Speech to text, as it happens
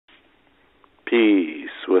Peace.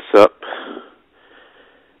 What's up?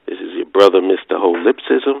 This is your brother, Mr.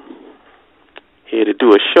 Holipsism, here to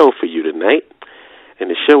do a show for you tonight. And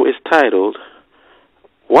the show is titled,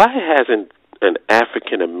 Why Hasn't an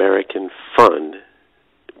African American Fund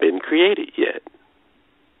Been Created Yet?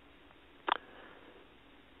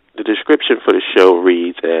 The description for the show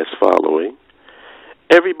reads as following.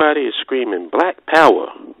 Everybody is screaming Black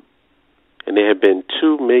Power, and there have been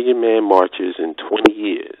 2 million man marches in 20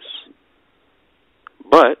 years.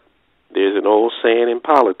 But there's an old saying in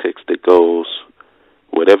politics that goes,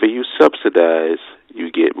 whatever you subsidize,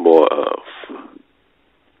 you get more of.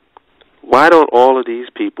 Why don't all of these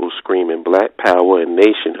people screaming Black Power and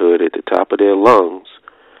Nationhood at the top of their lungs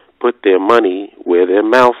put their money where their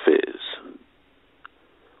mouth is?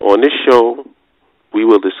 On this show, we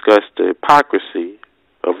will discuss the hypocrisy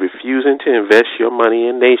of refusing to invest your money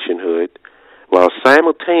in nationhood while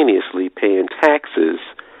simultaneously paying taxes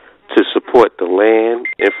to support the land,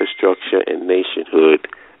 infrastructure, and nationhood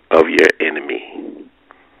of your enemy.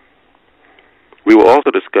 We will also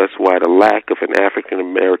discuss why the lack of an African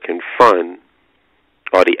American fund,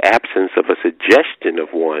 or the absence of a suggestion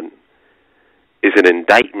of one, is an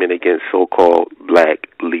indictment against so-called black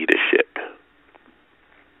leadership.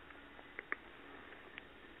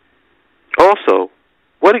 Also,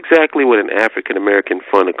 what exactly would an African American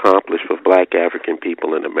fund accomplish for black African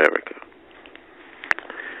people in America?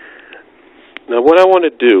 Now, what I want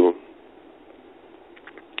to do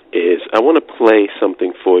is I want to play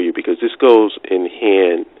something for you because this goes in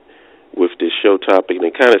hand with this show topic and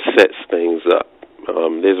it kind of sets things up.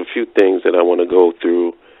 There's a few things that I want to go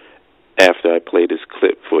through after I play this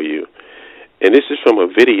clip for you. And this is from a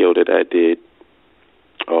video that I did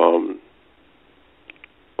on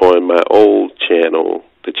my old channel,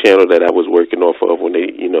 the channel that I was working off of when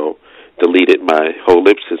they, deleted my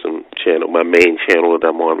Holipsism channel, my main channel that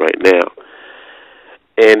I'm on right now.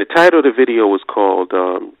 And the title of the video was called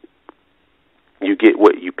You Get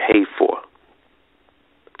What You Pay For.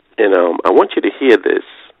 And I want you to hear this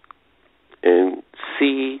and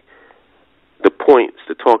see the points,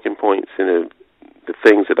 the talking points, and the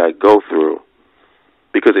things that I go through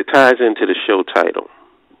because it ties into the show title.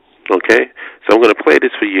 Okay? So I'm going to play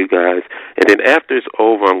this for you guys, and then after it's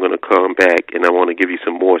over, I'm going to come back and I want to give you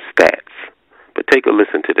some more stats. But take a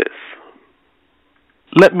listen to this.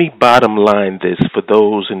 Let me bottom line this for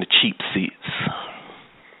those in the cheap seats.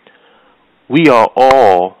 We are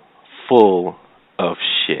all full of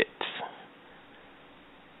shit.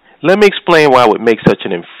 Let me explain why I would make such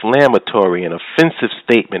an inflammatory and offensive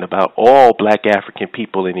statement about all black African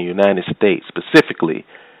people in the United States, specifically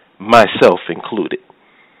myself included.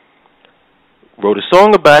 Wrote a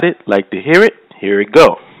song about it, like to hear it? Here it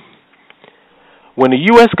go. When the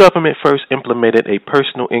U.S. government first implemented a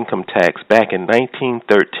personal income tax back in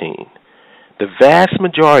 1913, the vast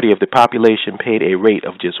majority of the population paid a rate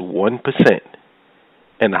of just 1%,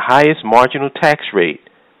 and the highest marginal tax rate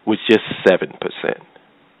was just 7%.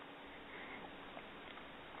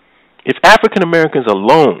 If African Americans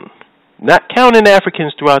alone, not counting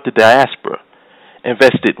Africans throughout the diaspora,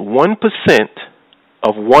 invested 1%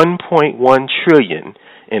 of $1.1 trillion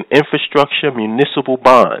in infrastructure municipal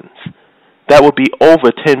bonds, that would be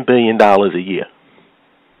over $10 billion a year.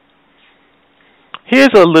 Here's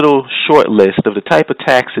a little short list of the type of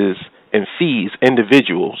taxes and fees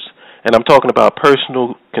individuals, and I'm talking about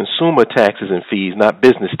personal consumer taxes and fees, not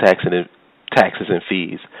business taxes and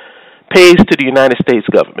fees, pays to the United States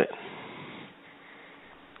government.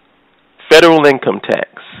 Federal income tax,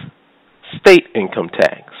 state income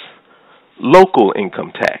tax, local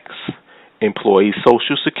income tax, employee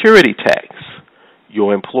Social Security tax.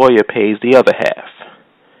 Your employer pays the other half.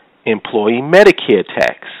 Employee Medicare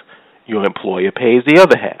tax. Your employer pays the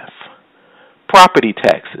other half. Property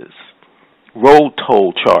taxes, road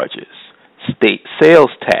toll charges, state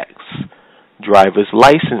sales tax, driver's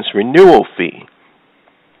license renewal fee,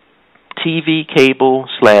 TV,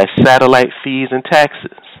 cable/satellite fees and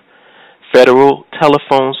taxes, federal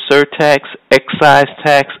telephone surtax, excise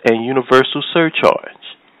tax, and universal surcharge,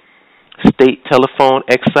 state telephone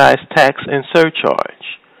excise tax and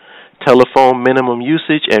surcharge, telephone minimum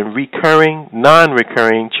usage and recurring,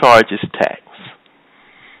 non-recurring charges tax,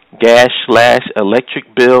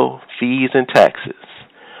 gas/electric bill fees and taxes,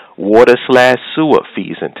 water/sewer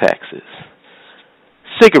fees and taxes,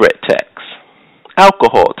 cigarette tax,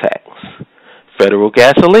 alcohol tax, federal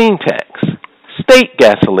gasoline tax, state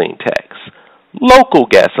gasoline tax, local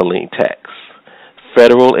gasoline tax,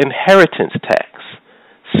 federal inheritance tax,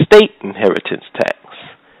 state inheritance tax,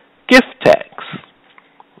 gift tax,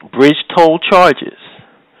 bridge toll charges,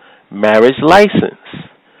 marriage license,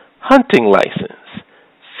 hunting license,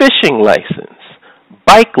 fishing license,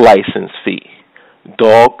 bike license fee,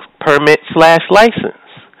 dog permit/license,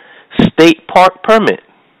 state park permit,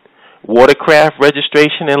 watercraft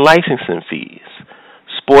registration and licensing fees,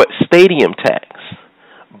 sports stadium tax,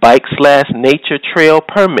 bike/nature trail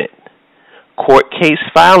permit, court case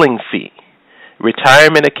filing fee,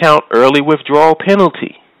 retirement account early withdrawal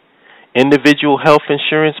penalty, individual health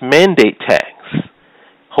insurance mandate tax,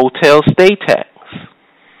 hotel stay tax,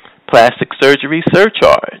 plastic surgery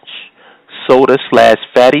surcharge,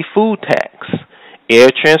 soda/fatty food tax, air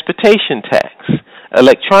transportation tax,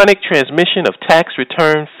 electronic transmission of tax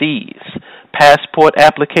return fees, passport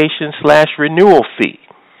application/renewal fee,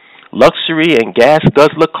 luxury and gas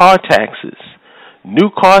guzzler car taxes, new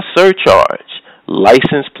car surcharge,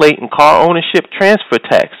 license plate and car ownership transfer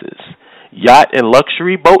taxes, yacht and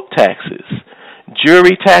luxury boat taxes,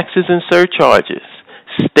 jury taxes and surcharges,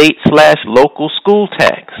 state/local school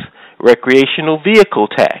tax, recreational vehicle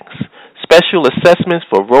tax, special assessments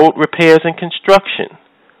for road repairs and construction,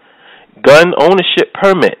 gun ownership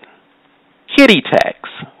permit, kitty tax,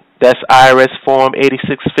 that's IRS Form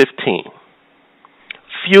 8615,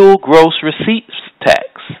 fuel gross receipts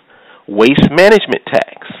tax, waste management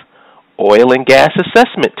tax, oil and gas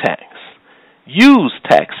assessment tax, use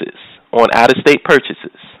taxes on out-of-state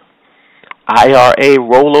purchases, IRA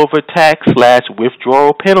rollover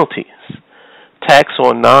tax/withdrawal penalties, tax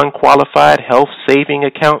on non-qualified health saving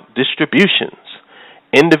account distributions,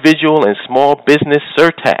 individual and small business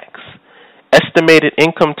surtax, estimated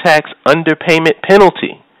income tax underpayment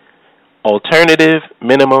penalty, alternative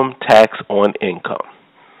minimum tax on income.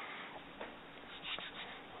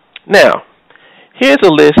 Now, here's a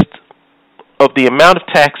list of the amount of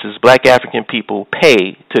taxes Black African people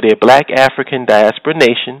pay to their Black African diaspora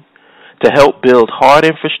nation to help build hard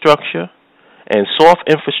infrastructure and soft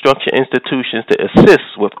infrastructure institutions to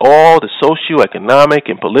assist with all the socioeconomic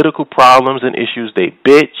and political problems and issues they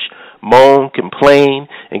bitch, moan, complain,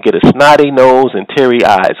 and get a snotty nose and teary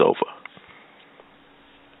eyes over.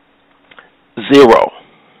 0.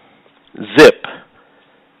 Zip.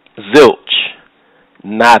 Zilch.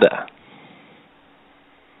 Nada.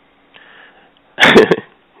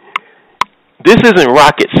 This isn't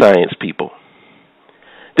rocket science, people.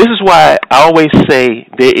 This is why I always say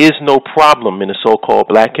there is no problem in the so-called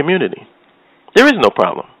black community. There is no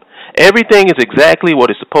problem. Everything is exactly what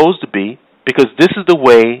it's supposed to be because this is the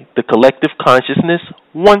way the collective consciousness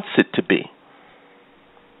wants it to be.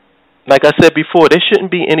 Like I said before, there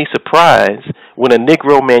shouldn't be any surprise when a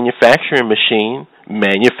Negro manufacturing machine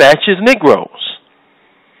manufactures Negroes.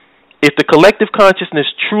 If the collective consciousness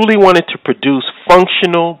truly wanted to produce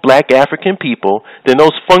functional Black African people, then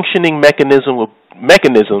those functioning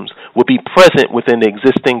mechanisms would be present within the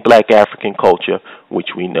existing Black African culture,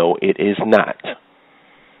 which we know it is not.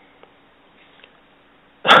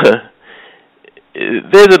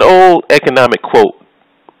 There's an old economic quote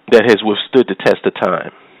that has withstood the test of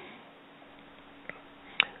time.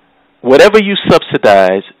 Whatever you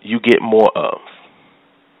subsidize, you get more of.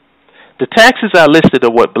 The taxes I listed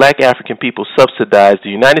are what Black African people subsidize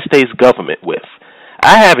the United States government with.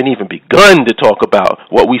 I haven't even begun to talk about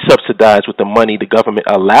what we subsidize with the money the government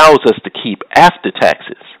allows us to keep after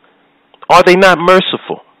taxes. Are they not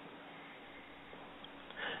merciful?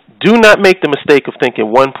 Do not make the mistake of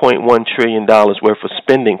thinking $1.1 trillion worth of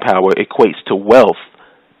spending power equates to wealth,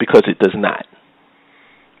 because it does not.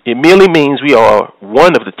 It merely means we are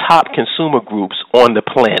one of the top consumer groups on the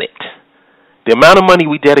planet. The amount of money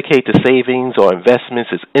we dedicate to savings or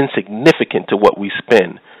investments is insignificant to what we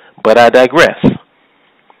spend, but I digress.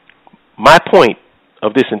 My point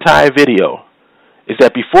of this entire video is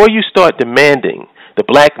that before you start demanding the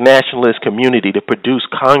Black nationalist community to produce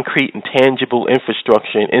concrete and tangible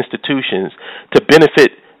infrastructure and institutions to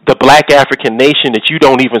benefit the Black African nation that you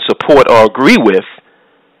don't even support or agree with,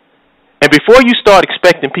 and before you start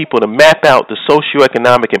expecting people to map out the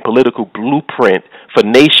socioeconomic and political blueprint for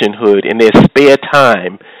nationhood in their spare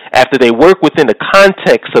time after they work within the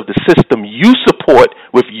context of the system you support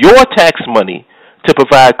with your tax money to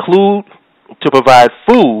provide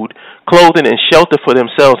food, clothing, and shelter for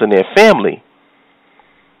themselves and their family,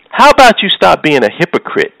 how about you stop being a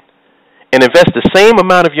hypocrite and invest the same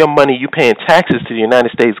amount of your money you pay in taxes to the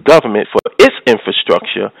United States government for its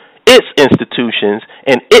infrastructure, its institutions,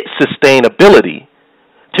 and its sustainability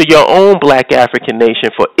to your own Black African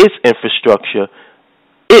nation for its infrastructure,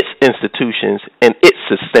 its institutions, and its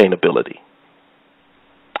sustainability?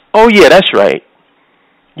 Oh yeah, that's right.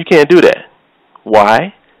 You can't do that.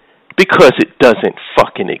 Why? Because it doesn't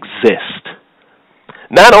fucking exist.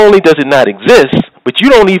 Not only does it not exist, but you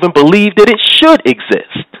don't even believe that it should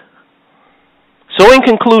exist. So in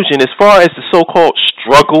conclusion, as far as the so-called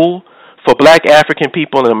struggle for Black African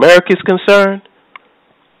people in America is concerned,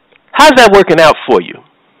 how's that working out for you?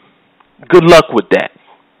 Good luck with that.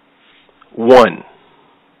 1.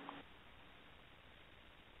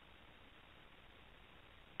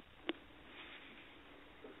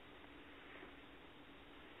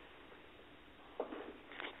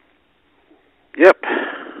 Yep.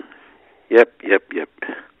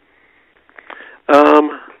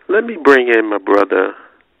 Let me bring in my brother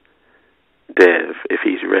Dev if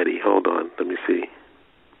he's ready. Hold on, let me see.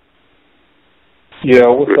 Yeah,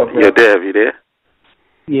 what's up, bro? Yeah, Dev, you there?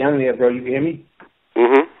 Yeah, I'm there, bro. You can hear me?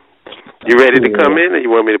 You ready to come in, or you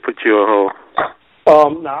want me to put you on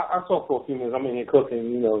hold? Nah, I'll talk for a few minutes. I'm in here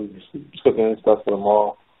cooking, just cooking and stuff for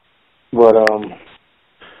tomorrow. But,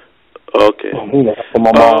 okay. For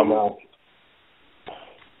my mom now.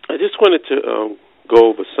 I just wanted to go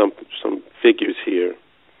over some figures here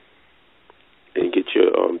and get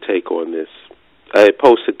your take on this. I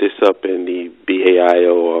posted this up in the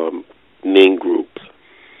B.A.I.O. Ning group.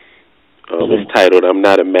 It's titled, "I'm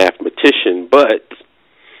Not a Mathematician," but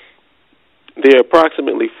there are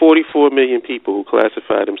approximately 44 million people who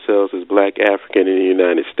classify themselves as Black African in the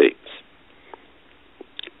United States.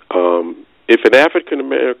 If an African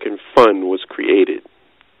American Fund was created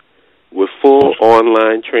with full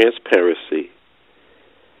online transparency,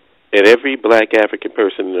 and every Black African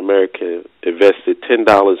person in America invested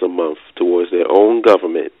 $10 a month towards their own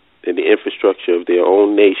government and the infrastructure of their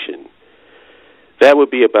own nation, that would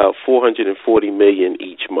be about $440 million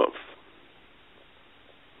each month.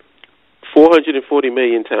 440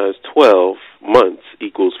 million times 12 months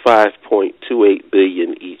equals $5.28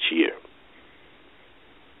 billion each year.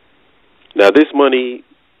 Now, this money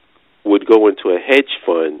would go into a hedge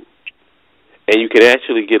fund, and you can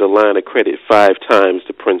actually get a line of credit 5 times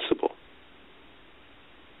the principal.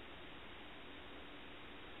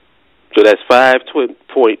 So that's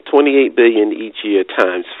 $5.28 billion each year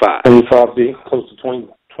times 5. 25 billion, close to 20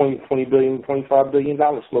 billion, $25 billion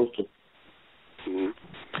close to.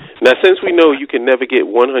 Now, since we know you can never get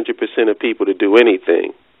 100% of people to do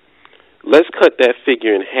anything, let's cut that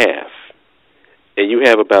figure in half, and you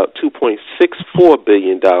have about $2.64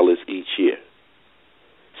 billion each year.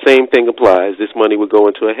 Same thing applies. This money would go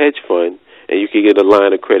into a hedge fund, and you could get a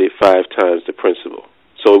line of credit 5 times the principal.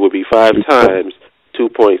 So it would be 5 times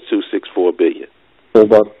 $2.264 billion. So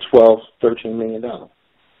about $13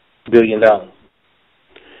 billion.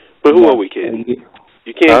 But who are we kidding?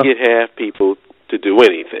 You can't get half people to do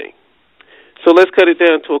anything. So let's cut it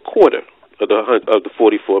down to a quarter of the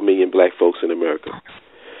 44 million Black folks in America.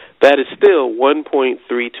 That is still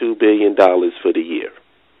 $1.32 billion for the year.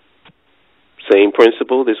 Same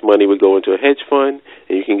principle. This money would go into a hedge fund,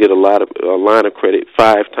 and you can get a line of credit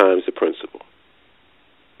 5 times the principal.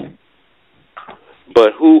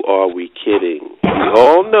 But who are we kidding? We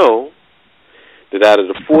all know that out of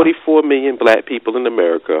the 44 million Black people in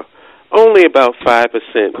America, only about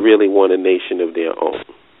 5% really want a nation of their own.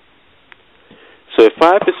 So if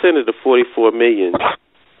 5% of the 44 million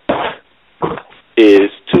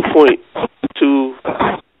is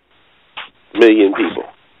 2.2 million people,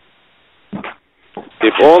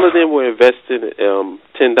 if all of them were investing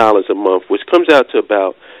 $10 a month, which comes out to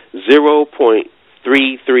about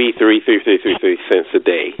 0.333333 cents a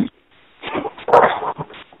day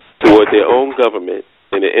toward their own government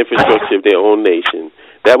and the infrastructure of their own nation,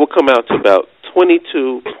 that will come out to about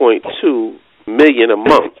 22.2 million a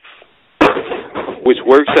month, which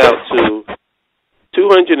works out to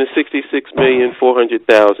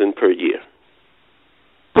 266,400,000 per year.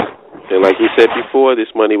 And like we said before,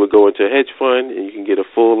 this money would go into a hedge fund, and you can get a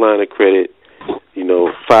full line of credit,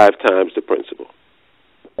 5 times the principal.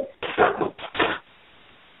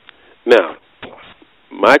 Now,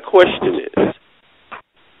 my question is,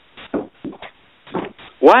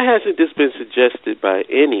 why hasn't this been suggested by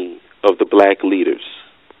any of the Black leaders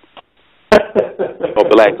or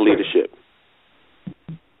Black leadership?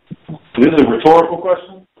 This is a rhetorical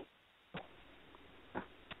question?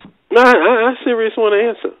 No, I seriously want to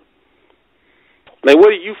answer. Like, what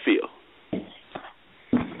do you feel?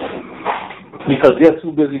 Because they're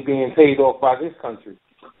too busy being paid off by this country.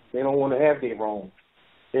 They don't want to have their own.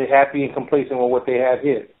 They're happy and complacent with what they have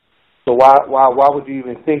here. So why would you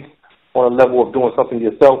even think on a level of doing something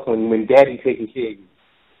yourself when Daddy's taking care of you?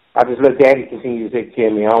 I just let Daddy continue to take care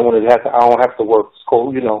of me. I don't have to work. It's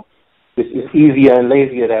cool, It's easier and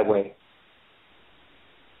lazier that way.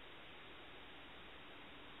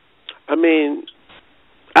 I mean,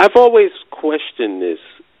 I've always questioned this,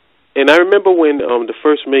 and I remember when the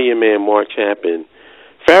first Million Man March happened,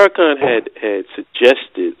 Farrakhan had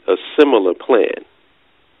suggested a similar plan.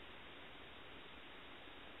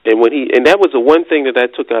 And that was the one thing that I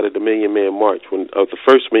took out of the Million Man March, the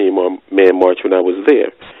first Million Man March when I was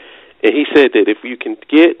there. And he said that if you can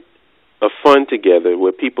get a fund together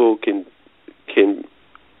where people can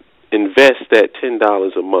invest that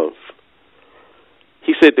 $10 a month,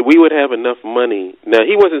 he said that we would have enough money. Now,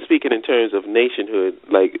 he wasn't speaking in terms of nationhood,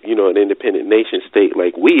 like, you know, an independent nation state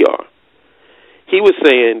like we are. He was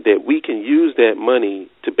saying that we can use that money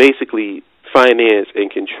to basically finance and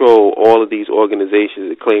control all of these organizations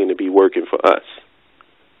that claim to be working for us.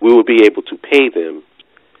 We will be able to pay them,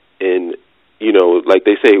 and, you know, like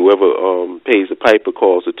they say, whoever pays the piper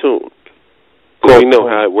calls the tune. So we know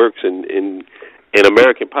how it works in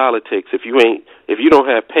American politics. If you don't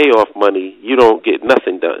have payoff money, you don't get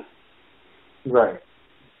nothing done. Right.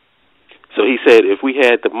 So he said if we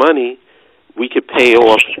had the money, we could pay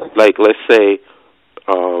off, like, let's say,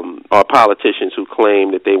 our politicians who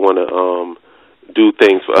claim that they want to do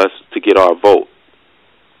things for us to get our vote.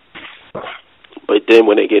 But then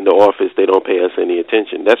when they get into office, they don't pay us any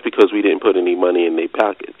attention. That's because we didn't put any money in their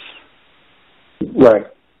pockets. Right.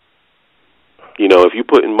 You know, if you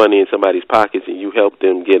put in money in somebody's pockets and you help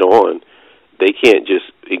them get on, they can't just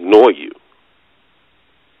ignore you.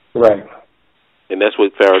 Right. And that's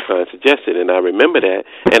what Farrakhan suggested, and I remember that,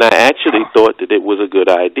 and I actually thought that it was a good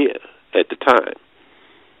idea at the time.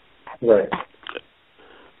 Right.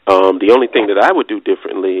 The only thing that I would do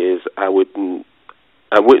differently is I wouldn't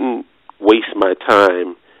waste my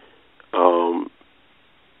time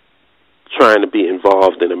trying to be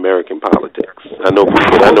involved in American politics. I know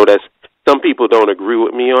that some people don't agree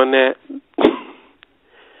with me on that,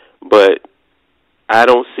 but I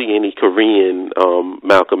don't see any Korean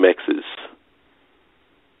Malcolm X's.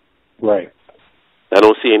 Right. I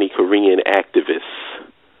don't see any Korean activists.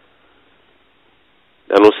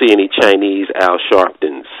 I don't see any Chinese Al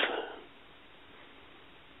Sharptons.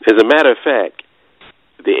 As a matter of fact,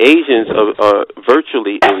 the Asians are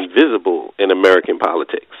virtually invisible in American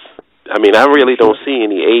politics. I mean, I really don't see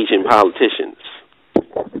any Asian politicians.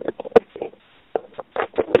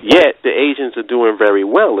 Yet, the Asians are doing very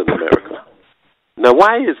well in America. Now,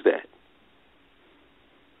 why is that?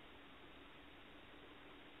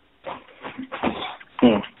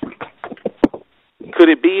 Could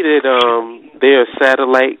it be that they're a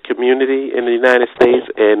satellite community in the United States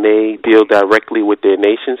and they deal directly with their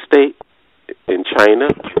nation state in China,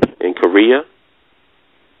 in Korea?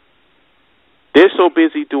 They're so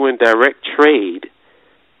busy doing direct trade,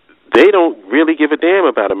 they don't really give a damn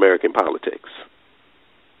about American politics.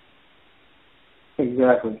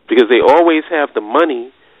 Exactly. Because they always have the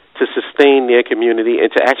money to sustain their community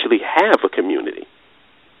and to actually have a community.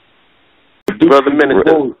 Brother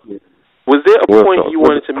Minister, was there a point you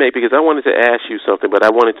wanted to make? Because I wanted to ask you something, but I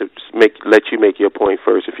wanted to let you make your point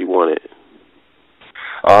first if you wanted.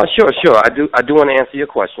 Sure. I do want to answer your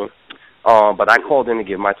question. But I called in to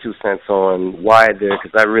give my 2 cents on why there,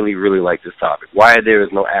 because I really, really like this topic, why there is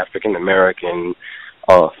no African American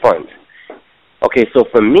fund. Okay, so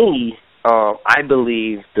for me, I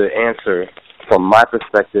believe the answer from my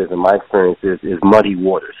perspective and my experiences is muddy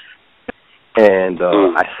waters. And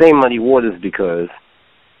I say muddy waters because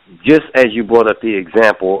just as you brought up the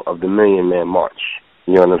example of the Million Man March,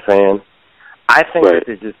 you know what I'm saying? I think that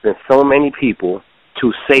there's just been so many people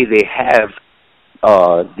to say they have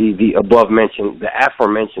the above-mentioned, the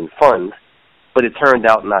aforementioned funds, but it turned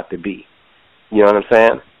out not to be. You know what I'm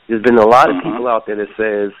saying? There's been a lot of people out there that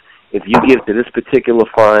says, if you give to this particular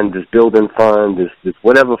fund, this building fund, this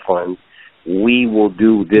whatever fund, we will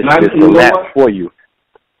do this, and that for you.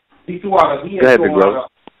 Go ahead, big brother.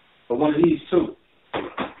 But one of these two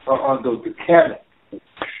on the cabinet.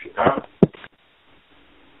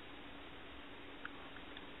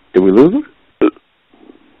 Did we lose him?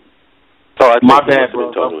 Oh, my bad,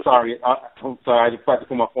 bro. I'm sorry. I just tried to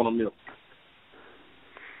put my phone on mute.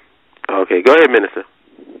 Okay, go ahead, Minister.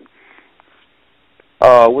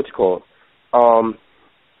 What's it called? Well,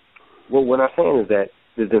 what I'm saying is that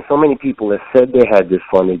there's been so many people that said they had this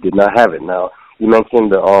fund, they did not have it. Now, you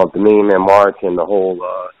mentioned the Million Man March and the whole,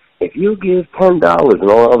 if you give $10 and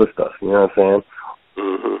all that other stuff, you know what I'm saying?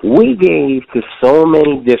 Mm-hmm. We gave to so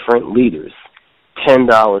many different leaders $10,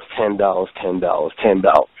 $10.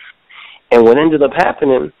 And what ended up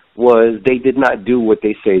happening was they did not do what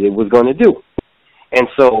they say they was going to do. And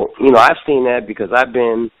so, you know, I've seen that because I've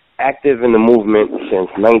been active in the movement since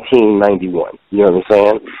 1991. You know what I'm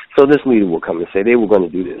saying? So this leader will come and say they were going to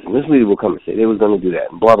do this, and this leader will come and say they were going to do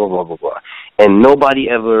that, and blah, blah, blah, blah, blah. And nobody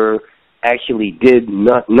ever actually did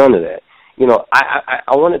none of that. You know,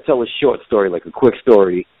 I want to tell a short story, like a quick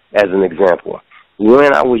story as an example.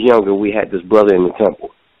 When I was younger, we had this brother in the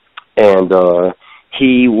temple, and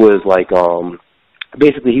he was like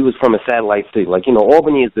basically he was from a satellite state. Like,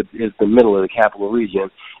 Albany is the middle of the capital region,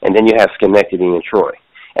 and then you have Schenectady and Troy.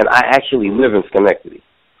 And I actually live in Schenectady.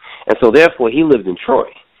 And so, therefore, he lived in Troy.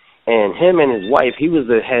 And him and his wife, he was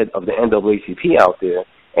the head of the NAACP out there,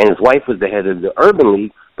 and his wife was the head of the Urban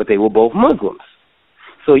League, but they were both Muslims.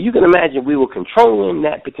 So you can imagine we were controlling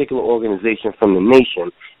that particular organization from the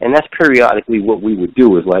nation, and that's periodically what we would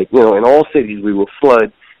do is like, in all cities we would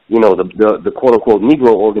flood, the quote-unquote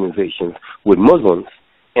Negro organizations with Muslims,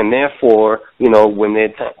 and therefore, when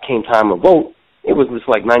there came time to vote, it was just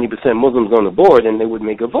like 90% Muslims on the board, and they would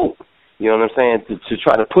make a vote. You know what I'm saying? To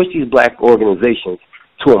try to push these black organizations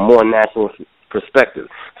to a more nationalist perspective.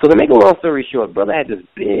 So to make a long story short, brother had this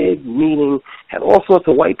big meeting, had all sorts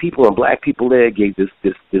of white people and black people there, gave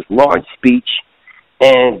this large speech,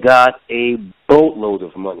 and got a boatload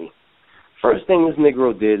of money. First thing this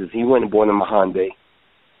Negro did is he went and bought him a Hyundai.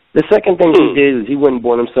 The second thing he did is he went and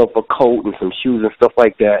bought himself a coat and some shoes and stuff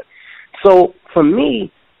like that. So for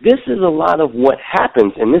me, this is a lot of what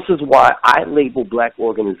happens, and this is why I label black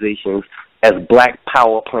organizations as black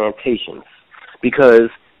power plantations, because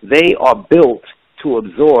they are built to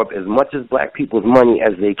absorb as much as black people's money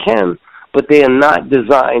as they can, but they are not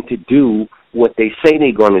designed to do what they say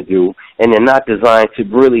they're going to do, and they're not designed to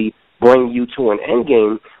really bring you to an end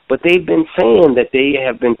game, but they've been saying that they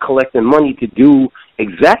have been collecting money to do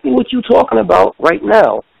exactly what you're talking about right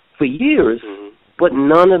now for years, but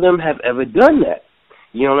none of them have ever done that.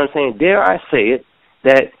 You know what I'm saying? Dare I say it,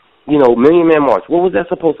 that, Million Man March, what was that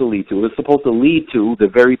supposed to lead to? It was supposed to lead to the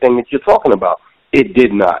very thing that you're talking about. It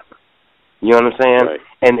did not. You know what I'm saying? Right.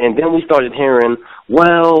 And then we started hearing,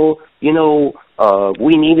 well,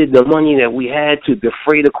 we needed the money that we had to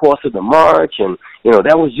defray the cost of the march, and,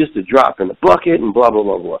 that was just a drop in the bucket, and blah, blah,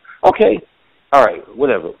 blah, blah. Okay, all right,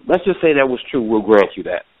 whatever. Let's just say that was true. We'll grant you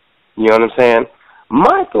that. You know what I'm saying?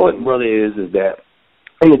 My thought, brother, is that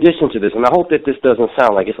in addition to this, and I hope that this doesn't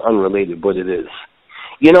sound like it's unrelated, but it is,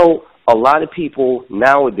 a lot of people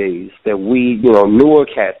nowadays that we, newer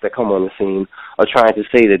cats that come on the scene are trying to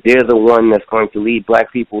say that they're the one that's going to lead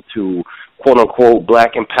black people to, quote-unquote,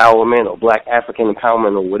 black empowerment or black African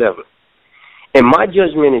empowerment or whatever. In my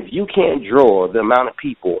judgment, if you can't draw the amount of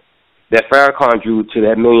people that Farrakhan drew to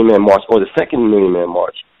that Million Man March or the second Million Man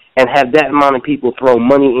March and have that amount of people throw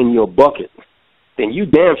money in your bucket, then you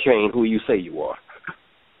damn sure ain't who you say you are.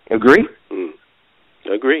 Agree?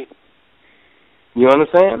 Agree. You know what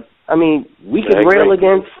I'm saying? I mean, we can rail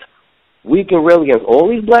against all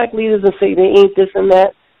these black leaders and say they ain't this and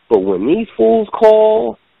that, but when these fools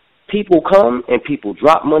call, people come and people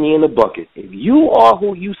drop money in the bucket. If you are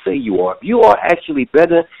who you say you are, if you are actually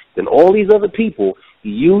better than all these other people,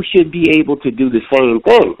 you should be able to do the same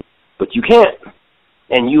thing, but you can't.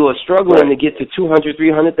 And you are struggling to get to $200,000,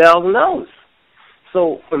 $300,000.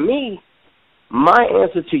 So for me, my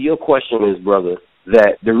answer to your question is, brother,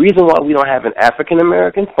 that the reason why we don't have an African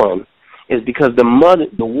American Fund is because the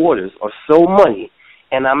waters are so muddy.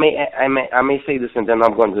 And I may say this, and then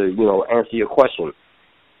I'm going to answer your question.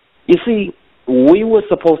 You see, we were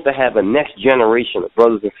supposed to have a next generation of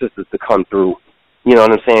brothers and sisters to come through. You know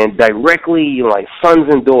what I'm saying? Directly, like sons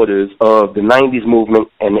and daughters of the 90s movement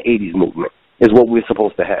and the 80s movement is what we're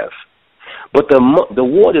supposed to have. But the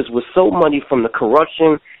waters were so muddy from the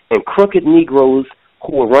corruption and crooked Negroes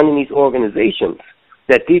who were running these organizations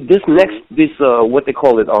that what they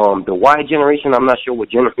call it, the Y generation, I'm not sure what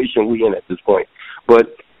generation we're in at this point,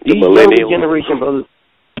 but these younger generation brothers,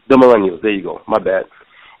 the millennials, there you go, my bad.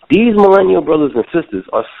 These millennial brothers and sisters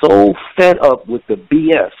are so fed up with the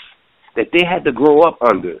BS that they had to grow up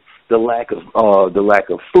under the lack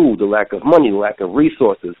of food, the lack of money, the lack of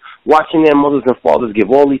resources, watching their mothers and fathers give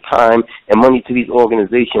all the time and money to these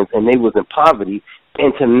organizations, and they was in poverty,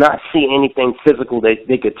 and to not see anything physical that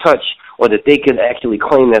they could touch or that they could actually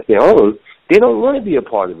claim as their own, they don't want to be a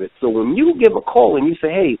part of it. So when you give a call and you say,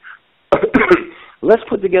 hey, let's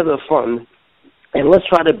put together a fund and let's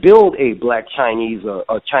try to build a black Chinese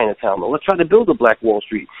Chinatown, or let's try to build a black Wall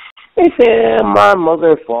Street, they say, my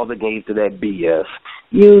mother and father gave to that BS.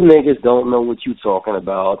 You niggas don't know what you talking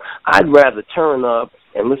about. I'd rather turn up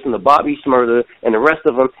and listen to Bobby Shmurda and the rest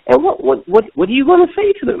of them. And what are you going to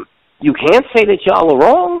say to them? You can't say that y'all are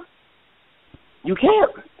wrong. You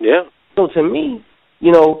can't. Yeah. So to me,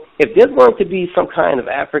 if there's going to be some kind of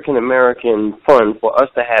African American fund for us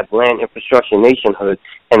to have land infrastructure nationhood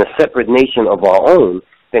and a separate nation of our own,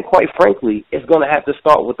 then quite frankly, it's going to have to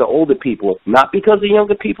start with the older people, not because the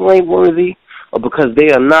younger people ain't worthy or because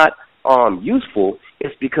they are not useful.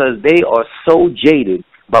 It's because they are so jaded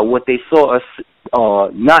by what they saw us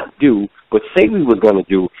not do, but say we was going to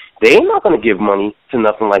do. They ain't not going to give money to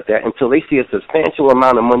nothing like that until they see a substantial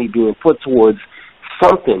amount of money being put towards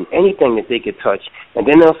something, anything that they could touch, and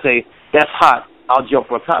then they'll say, that's hot, I'll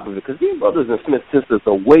jump on top of it. Because these brothers and Smith sisters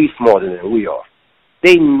are way smarter than we are.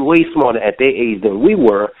 They way smarter at their age than we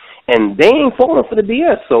were, and they ain't falling for the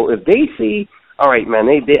BS. So if they see, all right, man,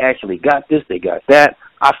 they actually got this, they got that,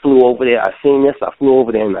 I flew over there, I seen this, I flew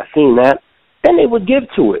over there, and I seen that, then they would give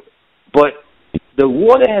to it. But the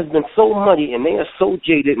water has been so muddy, and they are so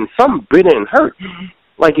jaded, and some bitter and hurt.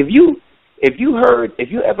 Like if you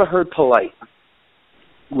ever heard Polite,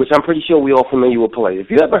 which I'm pretty sure we all familiar with Polite, if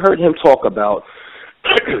you ever heard him talk about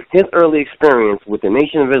his early experience with the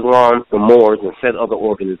Nation of Islam, the Moors, and said other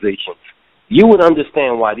organizations, you would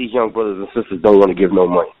understand why these young brothers and sisters don't want to give no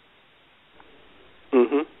money.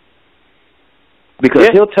 Mm-hmm. Because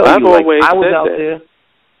he'll tell you, like, I was out that. there.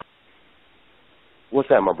 What's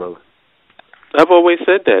that, my brother? I've always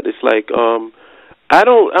said that. It's like,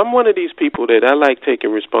 I'm one of these people that I like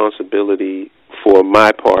taking responsibility for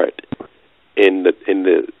my part in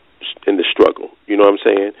the struggle. You know what I'm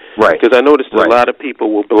saying? Right. Because I noticed a lot of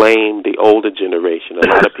people will blame the older generation. A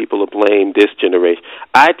lot of people will blame this generation.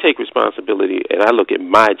 I take responsibility, and I look at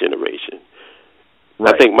my generation.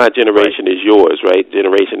 Right. I think my generation is yours, right?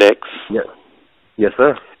 Generation X? Yeah. Yes,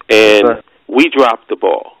 sir. And we dropped the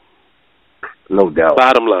ball. No doubt.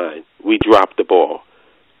 Bottom line, we dropped the ball.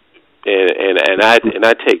 And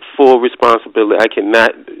I take full responsibility. I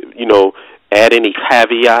cannot, add any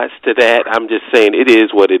caveats to that. I'm just saying it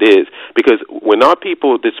is what it is. Because when our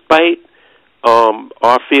people, despite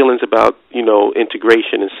our feelings about,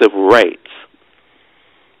 integration and civil rights,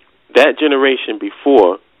 that generation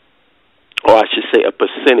before, or I should say a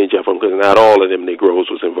percentage of them, because not all of them Negroes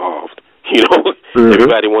was involved.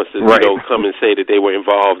 Everybody wants to, come and say that they were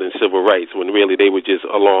involved in civil rights when really they were just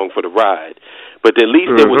along for the ride. But at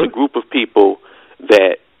least there was a group of people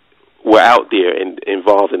that were out there and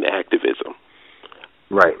involved in activism.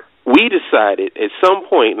 Right. We decided at some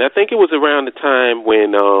point, and I think it was around the time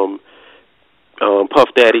when Puff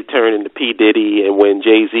Daddy turned into P. Diddy and when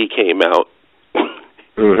Jay-Z came out,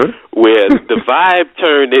 where the vibe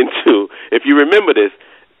turned into, if you remember this,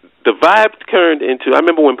 the vibe turned into, I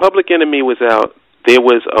remember when Public Enemy was out, there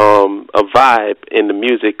was a vibe in the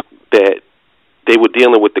music that they were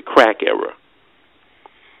dealing with the crack era.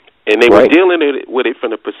 And they were dealing with it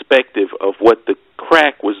from the perspective of what the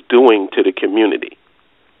crack was doing to the community.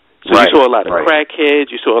 So you saw a lot of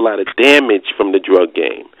crackheads, you saw a lot of damage from the drug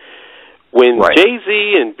game. When Jay-Z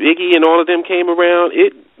and Biggie and all of them came around,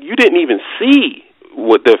 you didn't even see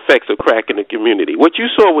what the effects of crack in the community. What you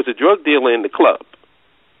saw was a drug dealer in the club.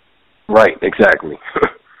 Right, exactly.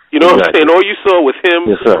 You know what I'm saying? All you saw was him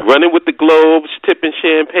running with the globes, tipping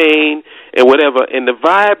champagne, and whatever. And the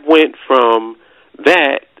vibe went from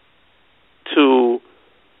that to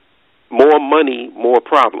more money, more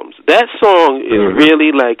problems. That song is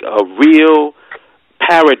really like a real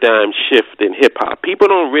paradigm shift in hip-hop. People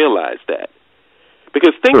don't realize that.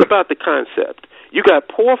 Because think about the concept. You got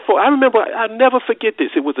poor folk. I remember, I'll never forget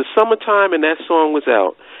this. It was the summertime and that song was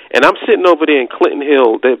out. And I'm sitting over there in Clinton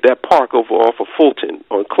Hill, that park over off of Fulton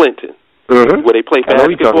on Clinton, where they play basketball. I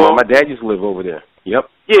know you're talking about. My dad used to live over there.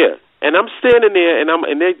 Yep. Yeah. And I'm standing there,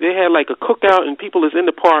 and they had like a cookout, and people is in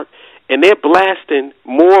the park, and they're blasting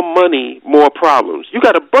more money, more problems. You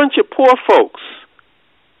got a bunch of poor folks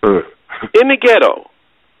in the ghetto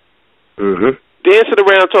dancing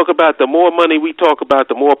around, talk about the more money we talk about,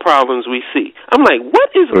 the more problems we see. I'm like, what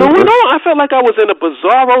is going on? I felt like I was in a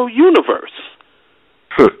bizarro universe.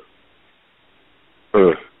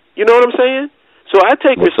 You know what I'm saying? So I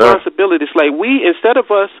take responsibility. It's like instead of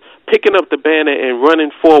us picking up the banner and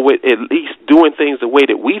running forward, at least doing things the way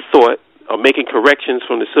that we thought, or making corrections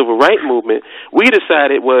from the civil rights movement, we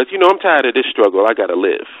decided I'm tired of this struggle. I got to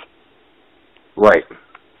live. Right.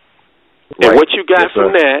 And what you got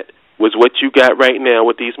from that was what you got right now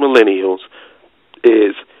with these millennials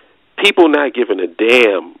is people not giving a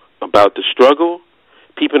damn about the struggle,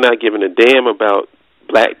 people not giving a damn about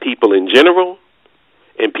black people in general,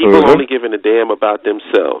 and people only giving a damn about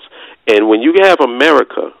themselves. And when you have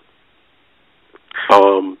America,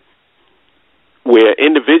 where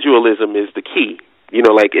individualism is the key,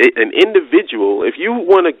 like an individual, if you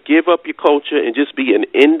want to give up your culture and just be an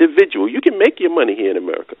individual, you can make your money here in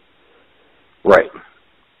America. Right.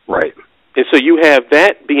 Right. And so you have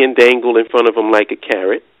that being dangled in front of them like a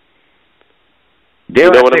carrot. Dare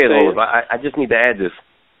I say it, Olive, I just need to add this.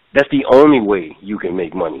 That's the only way you can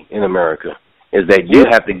make money in America, is that you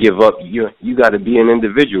have to give up. You got to be an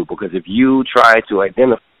individual, because if you try to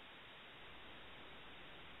identify.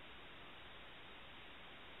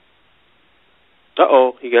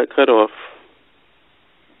 He got cut off.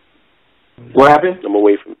 What happened? I'm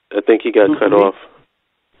away from. I think he got cut off.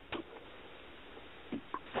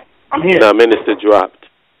 I'm here. No, Minister dropped.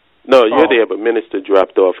 No, you're there, but Minister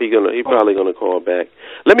dropped off. He probably gonna call back.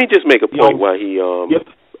 Let me just make a point while he I'm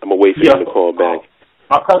gonna wait for him to call back.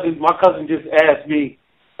 My cousin just asked me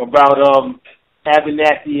about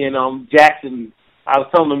Abernathy and Jackson. I was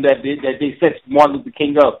telling them that they sent Martin Luther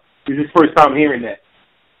King up. This is his first time hearing that.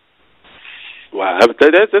 Wow,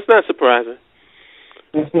 that's not surprising.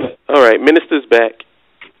 All right, Minister's back.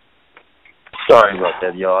 Sorry about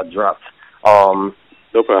that, y'all. Dropped.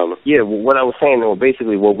 No problem. Yeah, what I was saying, though,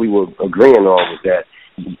 basically what we were agreeing on was that,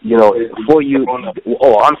 before you...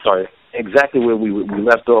 Oh, I'm sorry. Exactly where we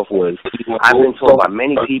left off was, I've been told by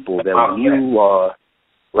many people that when you,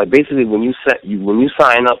 basically when you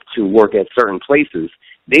sign up to work at certain places,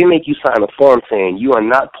 they make you sign a form saying you are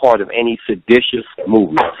not part of any seditious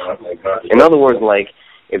movement. In other words, like,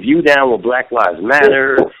 if you down with Black Lives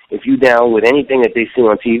Matter, if you down with anything that they see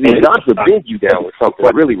on TV, God forbid you down with something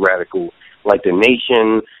really radical, like the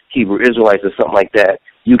Nation, Hebrew Israelites, or something like that,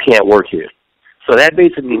 you can't work here. So that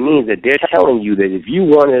basically means that they're telling you that if you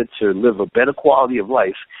wanted to live a better quality of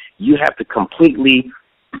life, you have to completely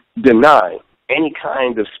deny any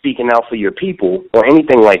kind of speaking out for your people or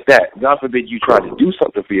anything like that. God forbid you try to do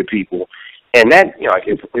something for your people. And that,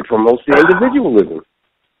 it promotes the individualism.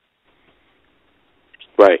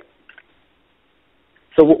 Right.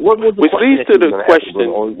 So what was the question? Which leads to the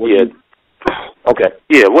question, Okay.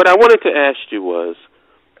 Yeah, what I wanted to ask you was,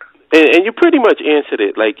 and you pretty much answered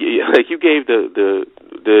it, like you gave the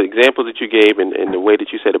example that you gave and the way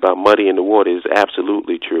that you said about muddy in the water is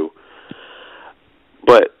absolutely true.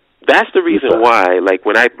 But that's the reason why, like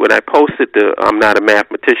when I posted the I'm Not a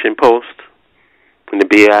Mathematician post in the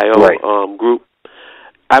B.A.I.O. Group,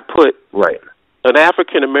 I put an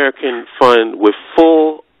African American Fund with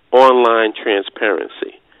full online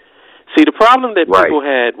transparency. See, the problem that people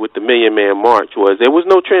had with the Million Man March was there was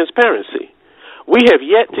no transparency. We have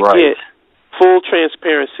yet to get full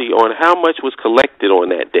transparency on how much was collected on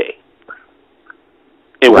that day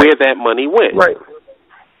and where that money went. Right.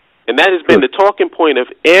 And that has been the talking point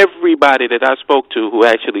of everybody that I spoke to who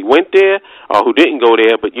actually went there or who didn't go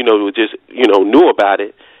there but, just, knew about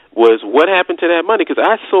it, was what happened to that money. Because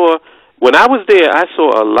when I was there, I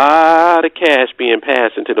saw a lot of cash being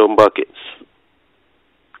passed into them buckets.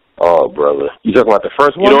 Oh, brother. You talking about the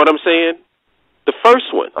first one? You know what I'm saying? The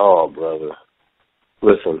first one. Oh, brother.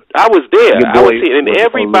 Listen. I was there. I was seeing, and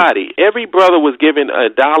every brother was given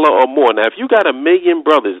 $1 or more. Now, if you got 1 million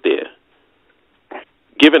brothers there,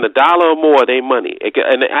 giving $1 or more of their money,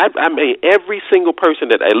 and I mean, every single person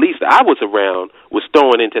that at least I was around was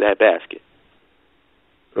throwing into that basket.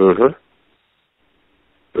 I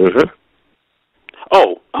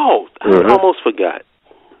almost forgot.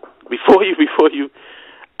 Before you.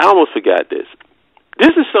 I almost forgot this.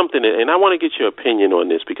 This is something, and I want to get your opinion on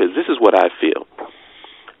this because this is what I feel.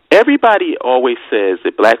 Everybody always says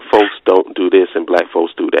that black folks don't do this and black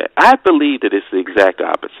folks do that. I believe that it's the exact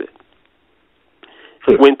opposite.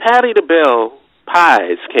 When Patti LaBelle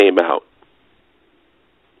Pies came out,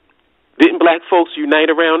 didn't black folks unite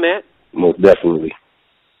around that? Most definitely.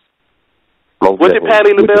 What did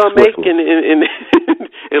Patti LaBelle make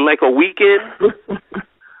in like a weekend?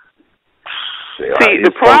 See,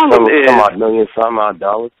 the problem is some odd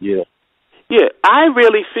dollars. Yeah. Yeah, I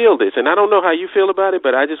really feel this, and I don't know how you feel about it,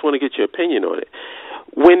 but I just want to get your opinion on it.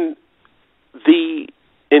 When the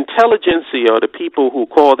intelligentsia or the people who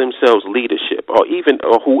call themselves leadership, or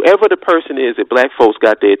whoever the person is that black folks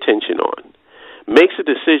got their attention on, makes a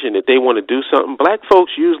decision that they want to do something, black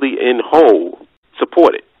folks usually in whole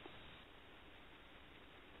support it.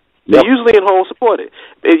 They usually in whole support it.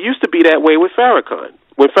 It used to be that way with Farrakhan.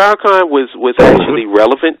 When Farrakhan was actually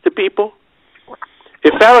relevant to people,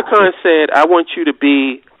 if Farrakhan said, I want you to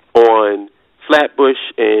be on Flatbush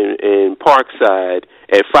and Parkside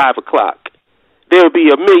at 5 o'clock, there would be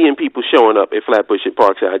 1 million people showing up at Flatbush and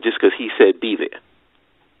Parkside just because he said be there.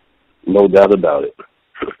 No doubt about it.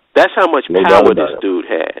 That's how much power this dude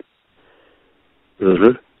had.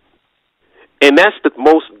 And that's the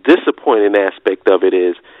most disappointing aspect of it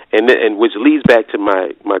is, and which leads back to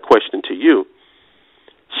my question to you.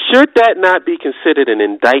 Should that not be considered an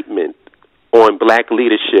indictment on black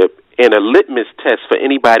leadership and a litmus test for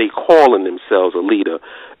anybody calling themselves a leader?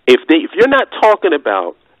 If you're not talking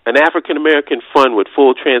about an African American Fund with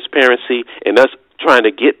full transparency and us trying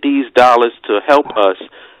to get these dollars to help us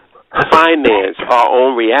finance our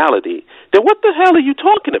own reality, then what the hell are you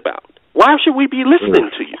talking about? Why should we be listening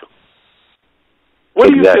to you? What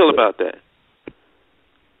do you feel about that?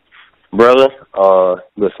 Brother,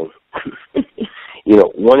 listen.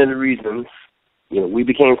 One of the reasons, we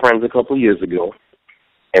became friends a couple of years ago,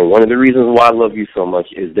 and one of the reasons why I love you so much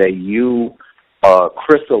is that you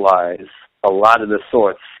crystallize a lot of the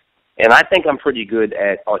thoughts. And I think I'm pretty good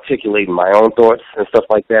at articulating my own thoughts and stuff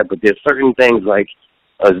like that, but there's certain things like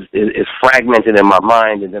is fragmented in my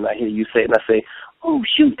mind, and then I hear you say it, and I say, oh,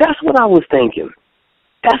 shoot, that's what I was thinking.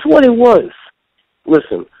 That's what it was.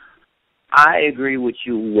 Listen, I agree with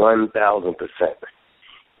you 1,000%.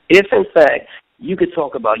 If, in fact, you could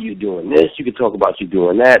talk about you doing this, you could talk about you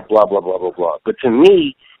doing that, blah, blah, blah, blah, blah. But to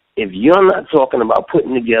me, if you're not talking about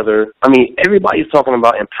putting together, I mean, everybody's talking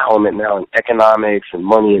about empowerment now and economics and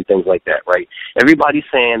money and things like that, right? Everybody's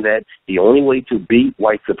saying that the only way to beat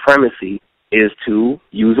white supremacy is to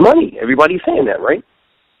use money. Everybody's saying that, right?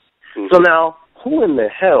 Mm-hmm. So now, who in the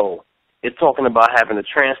hell is talking about having a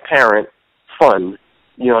transparent fund,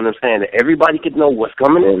 you know what I'm saying, that everybody could know what's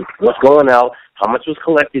coming in, what's going out, how much was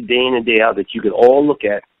collected day in and day out, that you could all look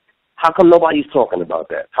at? How come nobody's talking about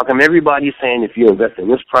that? How come everybody's saying if you invest in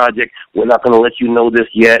this project, we're not going to let you know this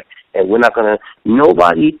yet, and we're not going to...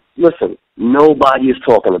 Nobody is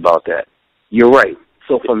talking about that. You're right.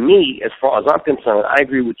 So for me, as far as I'm concerned, I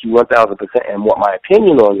agree with you 1,000%, and what my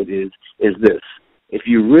opinion on it is this. If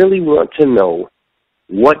you really want to know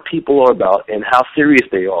what people are about and how serious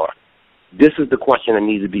they are, this is the question that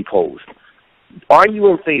needs to be posed. Are you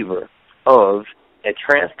in favor of a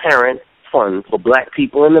transparent fund for black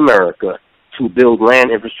people in America to build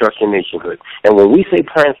land infrastructure nationhood? And when we say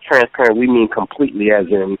transparent, we mean completely, as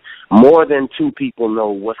in more than two people know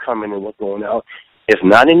what's coming and what's going out. It's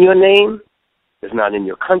not in your name. It's not in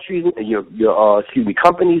your country's, your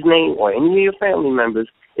company's name or any of your family members.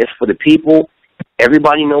 It's for the people.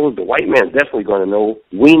 Everybody knows. The white man's definitely going to know.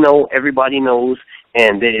 We know. Everybody knows.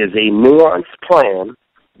 And there is a nuanced plan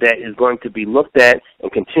that is going to be looked at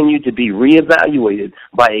and continue to be reevaluated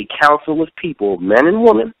by a council of people, men and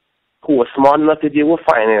women, who are smart enough to deal with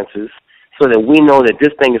finances, so that we know that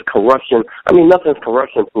this thing is corruption. I mean, nothing's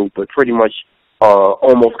corruption-proof, but pretty much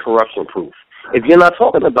almost corruption-proof. If you're not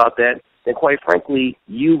talking about that, then quite frankly,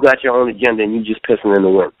 you got your own agenda and you just pissing in the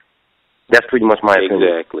wind. That's pretty much my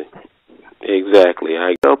opinion. Exactly.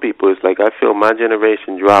 I tell people, it's like I feel my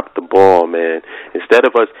generation dropped the ball, man. Instead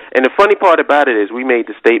of us, and the funny part about it is we made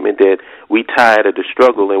the statement that we tired of the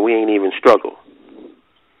struggle and we ain't even struggle.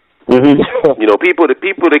 Mm-hmm. You know, the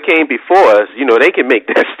people that came before us, you know, they can make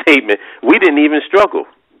that statement. We didn't even struggle.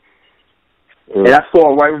 And I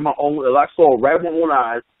saw right with my own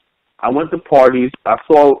eyes. I went to parties. I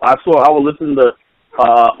would listen to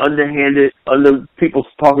people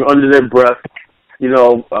talking under their breath, you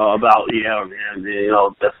know, about, man, you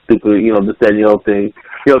know, that's stupid, you know, this, that, you know, thing.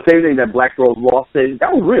 You know, same thing that Black Girls Lost said,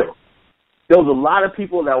 that was real. There was a lot of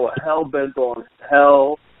people that were hell-bent on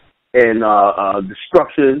hell and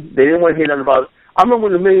destruction. They didn't want to hear nothing about it. I remember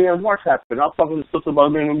when the Million March happened. I was talking to the sister about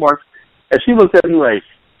the Million March, and she looked at me like,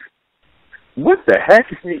 what the heck?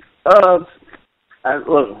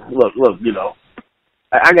 Look, you know,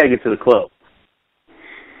 I got to get to the club.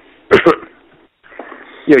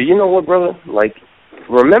 Yo, you know what, brother? Like,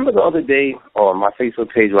 remember the other day on my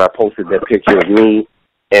Facebook page where I posted that picture of me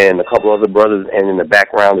and a couple other brothers, and in the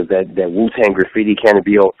background is that Wu-Tang graffiti, Can It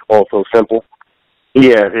Be All So Simple?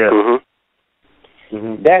 Yeah. Mm-hmm.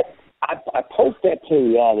 Mm-hmm. That I post that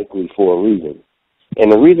periodically for a reason.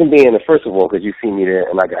 And the reason being, first of all, because you see me there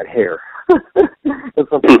and I got hair. And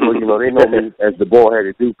some people, you know, they know me as the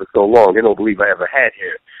bald-headed dude for so long, they don't believe I ever had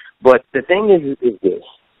hair. But the thing is this.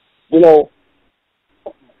 You know,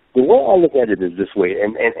 the way I look at it is this way,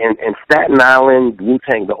 and Staten Island,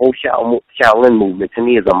 Wu-Tang, the whole Shaolin movement, to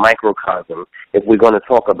me, is a microcosm if we're going to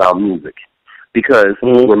talk about music. Because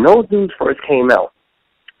when those dudes first came out,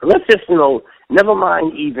 let's just, you know, never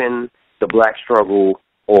mind even the black struggle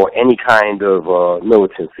or any kind of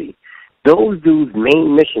militancy. Those dudes'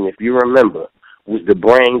 main mission, if you remember, was to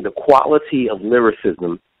bring the quality of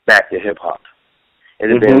lyricism back to hip-hop.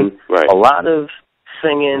 It had been a lot of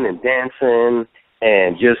singing and dancing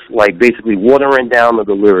and just, like, basically watering down of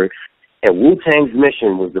the lyrics. And Wu-Tang's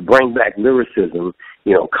mission was to bring back lyricism,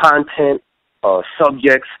 you know, content,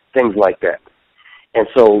 subjects, things like that. And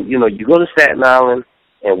so, you know, you go to Staten Island,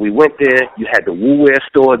 and we went there. You had the Wu-Wear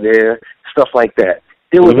store there, stuff like that.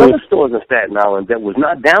 There was other stores in Staten Island that was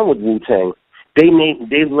not down with Wu-Tang. They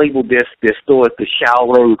labeled their stores the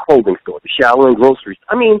Shaolin clothing store, the Shaolin grocery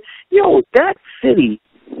store. I mean, yo, that city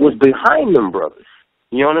was behind them brothers.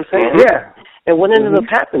 You know what I'm saying? Yeah. And what ended up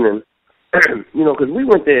happening, you know, because we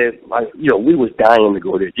went there, like, you know, we was dying to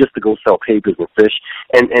go there just to go sell papers and fish.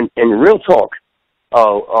 And real talk,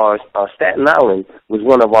 Staten Island was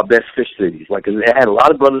one of our best fish cities. Like, it had a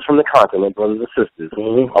lot of brothers from the continent, brothers and sisters.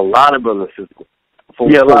 A lot of brothers and sisters. For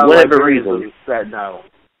whatever reason. Staten Island.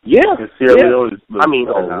 Yeah. I mean,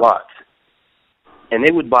 a lot. and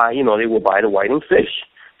they would buy the whiting fish.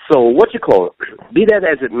 So what you call it? Be that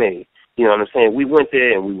as it may, you know what I'm saying? We went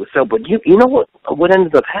there and we would sell, but you know what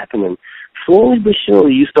ended up happening? Slowly but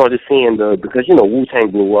surely, you started seeing because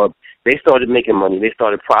Wu-Tang blew up. They started making money. They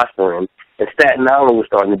started prospering, and Staten Island was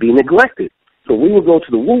starting to be neglected. So we would go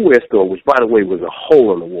to the Wu-Wear store, which, by the way, was a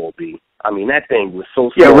hole in the wall, B. I mean, that thing was so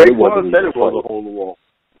small. Yeah, Raekwon said it was a hole in the wall.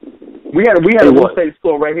 We had a Wu-Tang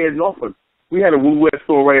store right here in Norfolk. We had a Wu-Wear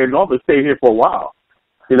store right here in Norfolk. Stayed here for a while.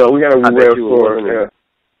 We had a Wu-Wear store. Yeah.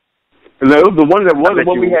 And the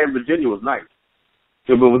one we had in Virginia was nice.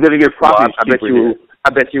 But we didn't get property cheaper. I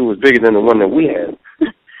bet you it was bigger than the one that we had.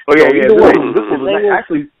 Oh yeah,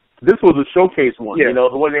 this was a showcase one. Yeah.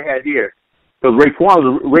 The one they had here. Because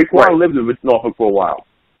Raekwon lived in Norfolk for a while.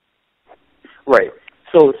 Right.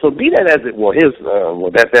 So be that as it will.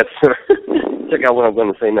 That's check out what I'm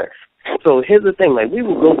going to say next. So here's the thing, like we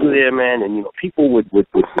would go through there, man, and people would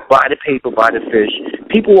buy the paper, buy the fish.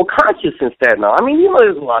 People were conscious in Staten Island. I mean,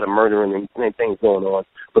 there's a lot of murdering and things going on,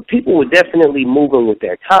 but people were definitely moving with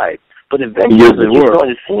that tide. But eventually,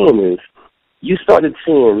 you started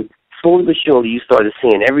seeing slowly but surely, you started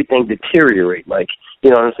seeing everything deteriorate. Like, you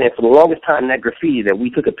know what I'm saying? For the longest time, that graffiti that we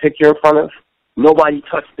took a picture in front of, nobody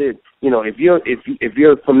touched it. If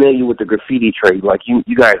you're familiar with the graffiti trade, like you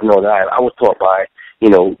guys know that I was taught by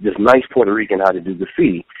this nice Puerto Rican how to do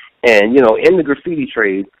graffiti. And, in the graffiti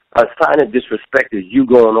trade, a sign of disrespect is you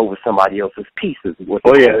going over somebody else's pieces or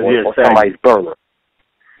somebody's burner.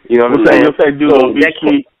 You know what I'm saying?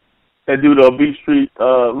 That dude on Beach Street,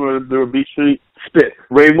 remember Beach Street? Spit.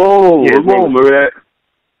 Raymond, remember that?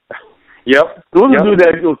 Yep. There was a dude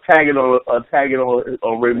that was tagging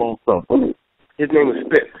on Raymond's stuff. His name was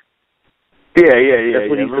Spit. Yeah. That's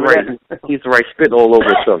what he used to write spit all over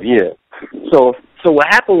stuff, yeah. So what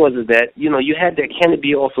happened was that, you had that Can It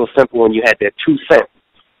Be Also Simple and you had that 2 cent.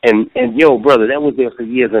 And brother, that was there for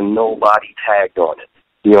years and nobody tagged on it.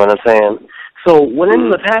 You know what I'm saying? So what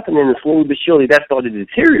ended up happening is slowly but surely that started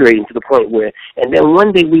deteriorating to the point where, and then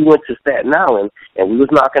one day we went to Staten Island and we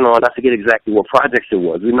was knocking on, I forget exactly what projects it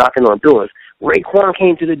was. We were knocking on doors. Raekwon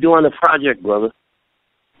came to the door in the project, brother.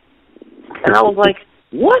 And I was like,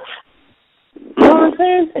 what? You know what I'm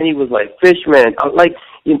saying? And he was like, Fish, man. I was like,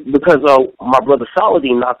 because my brother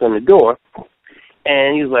Saladin knocked on the door.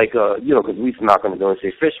 And he was like, because we used to knock on the door and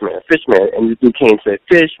say, Fish, man. And the dude came and said,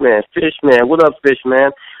 Fish, man. What up, Fish,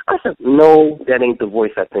 man? I said, no, that ain't the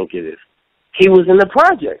voice I think it is. He was in the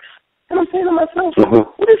projects. And I'm saying to myself,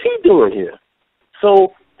 what is he doing here?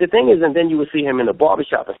 So the thing is, and then you would see him in the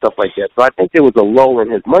barbershop and stuff like that. So I think there was a lull in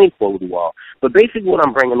his money for a little while. But basically what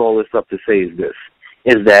I'm bringing all this up to say is this,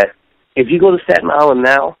 is that if you go to Staten Island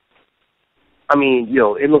now, I mean,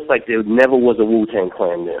 it looks like there never was a Wu-Tang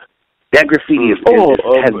Clan there. That graffiti has been painted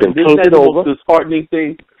over. Isn't that the most disheartening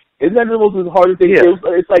thing? Yeah.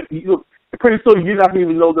 It's like, pretty soon you're not going to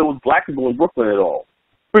even know there was black people in Brooklyn at all.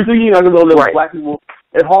 Pretty soon you're not going to know there was black people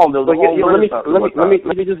at Harlem. Let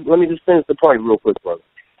me just finish the point real quick, brother.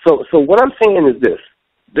 So what I'm saying is this.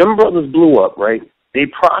 Them brothers blew up, right? They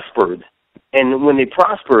prospered. And when they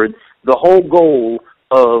prospered, the whole goal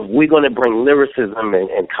of we're going to bring lyricism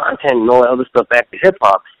and content and all that other stuff back to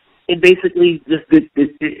hip-hop, it basically just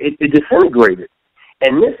it disintegrated.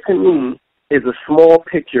 And this, to me, is a small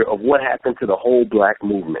picture of what happened to the whole black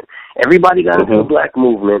movement. Everybody got into the black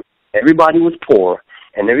movement. Everybody was poor.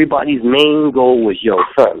 And everybody's main goal was,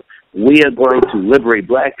 son, we are going to liberate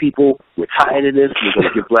black people. We're tired of this. We're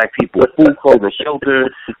going to give black people food, clothing, shelter.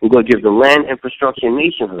 We're going to give them land, infrastructure, and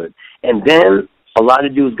nationhood. And then a lot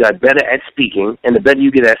of dudes got better at speaking, and the better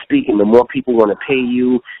you get at speaking, the more people want to pay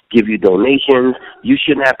you, give you donations. You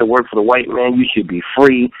shouldn't have to work for the white man. You should be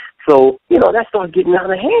free. So, that started getting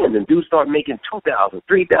out of hand, and dudes start making $2,000,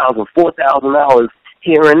 $3,000, $4,000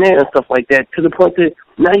 here and there and stuff like that, to the point that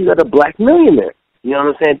now you got a black millionaire. You know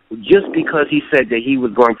what I'm saying? Just because he said that he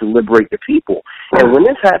was going to liberate the people. And when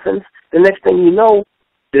this happens, the next thing you know,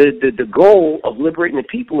 the goal of liberating the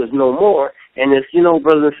people is no more. And it's,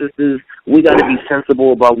 brothers and sisters, we got to be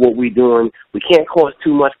sensible about what we're doing. We can't cause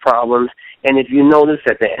too much problems. And if you notice,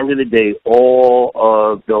 at the end of the day, all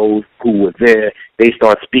of those who were there, they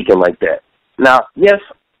start speaking like that. Now, yes,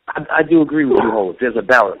 I do agree with you, Holmes. There's a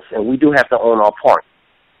balance, and we do have to own our part.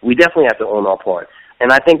 We definitely have to own our part.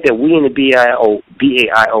 And I think that we in the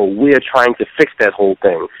B.A.I.O, we're trying to fix that whole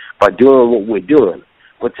thing by doing what we're doing.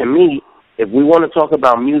 But to me, if we want to talk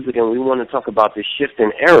about music and we want to talk about the shift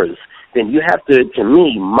in eras, then you have to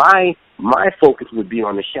me, my focus would be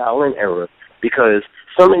on the Shaolin era, because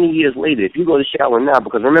so many years later, if you go to Shaolin now,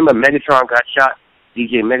 because remember Megatron got shot,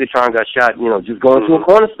 DJ Megatron got shot, just going to a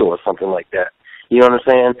corner store or something like that. You know what I'm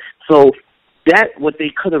saying? So that, what they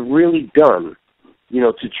could have really done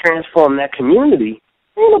to transform that community.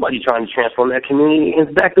 Ain't nobody trying to transform that community.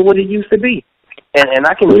 It's back to what it used to be. And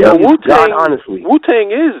I can tell you, God, honestly,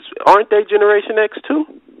 Wu-Tang aren't they Generation X too?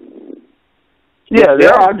 Yeah, they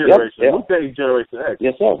are Generation X. Wu-Tang Generation X.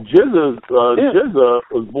 Yes, sir. GZA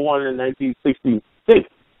was born in 1966.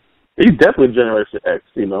 He's definitely Generation X,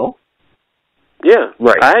 Yeah,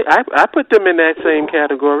 right. I put them in that same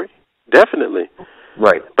category, definitely.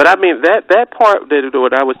 Right. But I mean that part that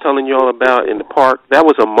what I was telling you all about in the park, that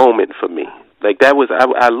was a moment for me. Like that was,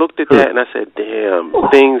 I looked at that and I said, damn,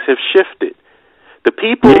 things have shifted. The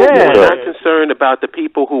people were not concerned about the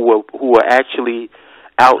people who were actually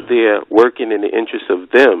out there working in the interest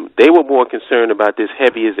of them. They were more concerned about this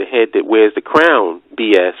heavy as a head that wears the crown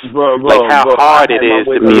BS, how hard it is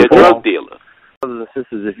to be a drug dealer. Brothers and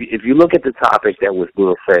sisters, if you look at the topic that was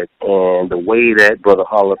being said and the way that Brother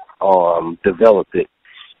Hollis developed it,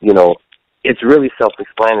 it's really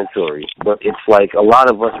self-explanatory. But it's like a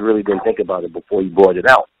lot of us really didn't think about it before you brought it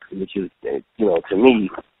out, which is, to me,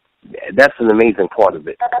 that's an amazing part of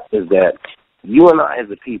it, is that you and I as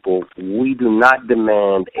a people, we do not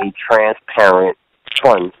demand a transparent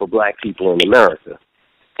fund for black people in America.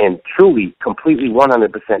 And truly, completely 100%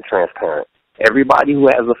 transparent. Everybody who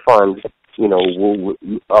has a fund, will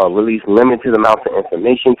release limited amounts of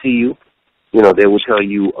information to you. They will tell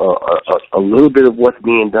you a little bit of what's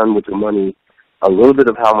being done with the money, a little bit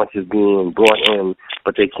of how much is being brought in,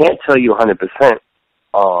 but they can't tell you 100%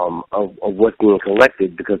 of what's being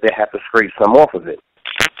collected because they have to scrape some off of it.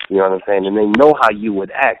 You know what I'm saying? And they know how you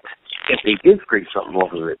would act if they did scrape something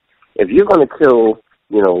off of it. If you're going to kill,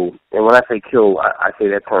 and when I say kill, I say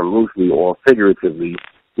that term loosely or figuratively,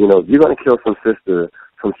 if you're going to kill some sister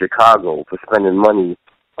from Chicago for spending money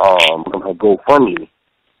from her GoFundMe,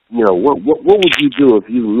 what would you do if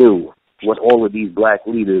you knew what all of these black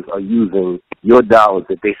leaders are using your dollars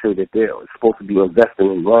that they say that they're supposed to be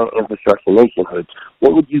investing in land infrastructure nationhood?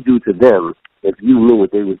 What would you do to them if you knew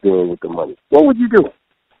what they were doing with the money? What would you do?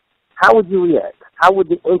 How would you react? How would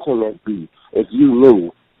the internet be if you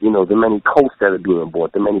knew, the many coats that are being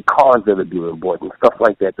bought, the many cars that are being bought and stuff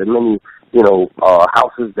like that, the many,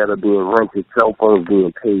 houses that are being rented, cell phones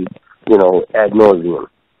being paid, ad nauseum?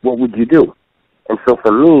 What would you do? And so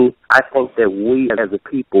for me, I think that we as a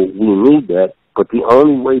people, we need that, but the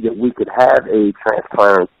only way that we could have a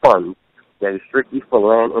transparent fund that is strictly for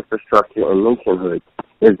land infrastructure and nationhood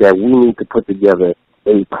is that we need to put together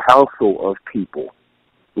a council of people,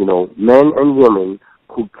 men and women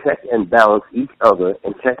who check and balance each other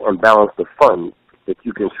and check and balance the fund that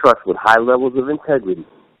you can trust with high levels of integrity.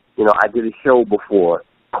 I did a show before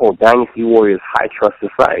called Dynasty Warriors High Trust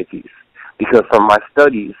Societies, because from my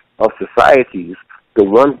studies of societies, the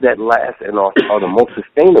ones that last and are the most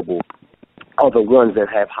sustainable are the ones that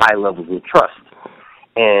have high levels of trust.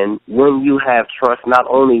 And when you have trust not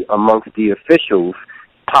only amongst the officials,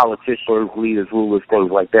 politicians, leaders, rulers,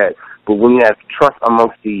 things like that, but when you have trust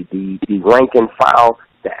amongst the rank and file,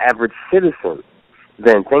 the average citizen,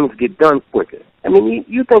 then things get done quicker. I mean,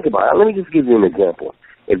 you think about it. Let me just give you an example.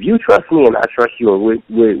 If you trust me and I trust you and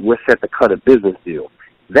we're set to cut a business deal,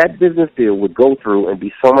 that business deal would go through and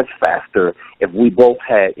be so much faster if we both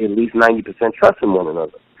had at least 90% trust in one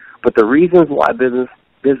another. But the reasons why business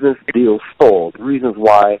deals stall, the reasons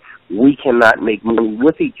why we cannot make money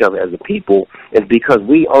with each other as a people is because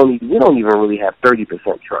we don't even really have 30%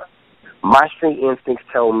 trust. My street instincts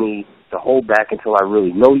tell me to hold back until I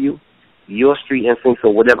really know you. Your street instincts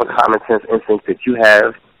or whatever common sense instincts that you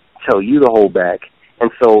have tell you to hold back. And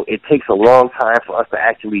so it takes a long time for us to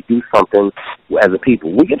actually do something as a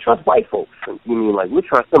people. We can trust white folks. We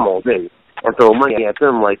trust them all day and throw money at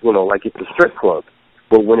them like it's a strip club.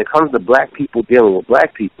 But when it comes to black people dealing with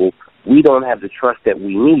black people, we don't have the trust that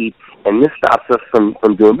we need, and this stops us from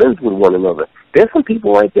doing business with one another. There's some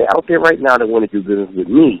people out there right now that want to do business with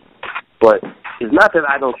me, but it's not that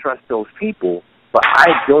I don't trust those people, but I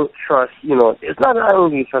don't trust, it's not that I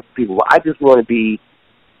don't even trust people, but I just want to be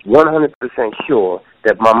 100% sure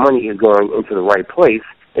that my money is going into the right place.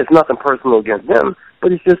 It's nothing personal against them,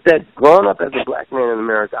 but it's just that growing up as a black man in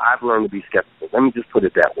America, I've learned to be skeptical. Let me just put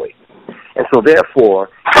it that way. And so therefore,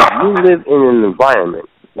 if you live in an environment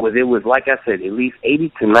where there was, like I said, at least 80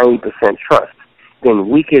 to 90% trust, then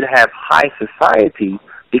we could have high society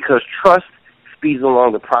because trust speeds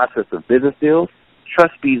along the process of business deals,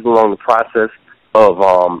 trust speeds along the process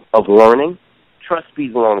of learning, trust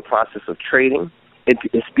speeds along the process of trading,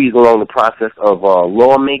 it speeds along the process of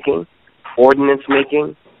lawmaking, ordinance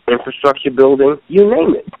making, infrastructure building, you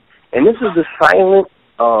name it. And this is the silent,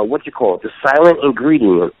 the silent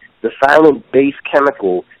ingredient, the silent base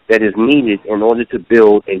chemical that is needed in order to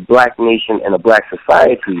build a black nation and a black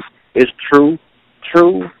society is true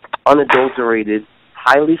true, unadulterated,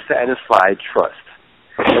 highly satisfied trust.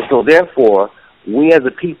 And so therefore, we as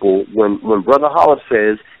a people, when Brother Hollip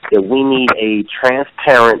says that we need a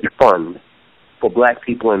transparent fund for black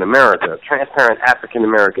people in America, transparent African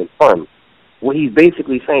American fund, what he's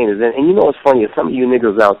basically saying is, and you know what's funny, is some of you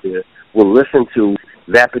niggas out there will listen to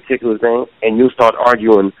that particular thing and you'll start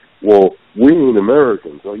arguing, well, we ain't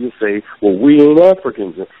Americans, or you'll say, well, we ain't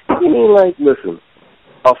Africans. You mean, like, listen,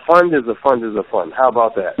 a fund is a fund is a fund. How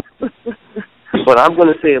about that? But I'm going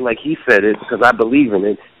to say it like he said it because I believe in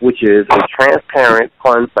it, which is a transparent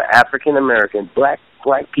fund for African American, black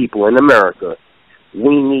people in America.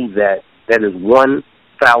 We need that. That is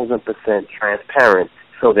 1,000% transparent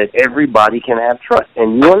so that everybody can have trust.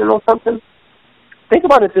 And you want to know something? Think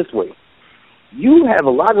about it this way. You have a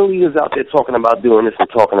lot of leaders out there talking about doing this and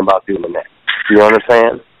talking about doing that. You know what I'm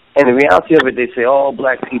saying? And the reality of it, they say, oh,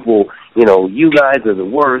 black people, you know, you guys are the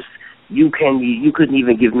worst. You couldn't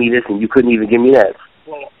even give me this and you couldn't even give me that.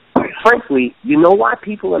 Well, frankly, you know why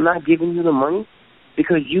people are not giving you the money?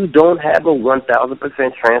 Because you don't have a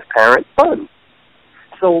 1,000% transparent fund.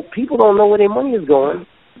 So people don't know where their money is going.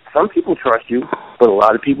 Some people trust you, but a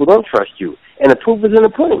lot of people don't trust you. And the proof is in the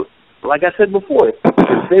pudding. Like I said before, you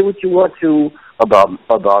can say what you want to about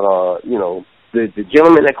you know, the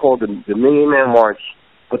gentleman that called the Million Man March,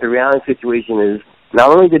 but the reality situation is not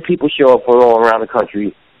only did people show up from all around the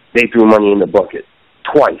country, they threw money in the bucket.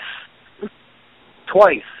 Twice.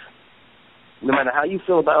 No matter how you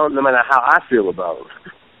feel about it, no matter how I feel about it.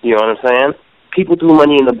 You know what I'm saying? People threw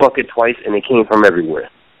money in the bucket twice, and it came from everywhere.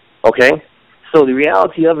 Okay? So the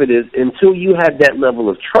reality of it is, until you have that level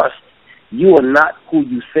of trust, you are not who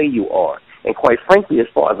you say you are. And quite frankly, as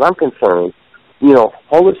far as I'm concerned, you know,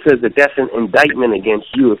 Hollip says that that's an indictment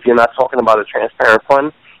against you if you're not talking about a transparent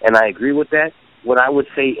fund, and I agree with that. What I would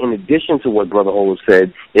say in addition to what Brother Hollip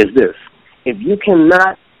said is this. If you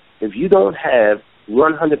don't have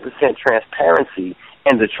 100% transparency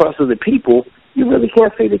and the trust of the people, you really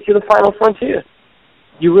can't say that you're the final frontier.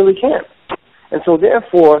 You really can't. And so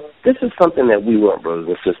therefore, this is something that we want, brothers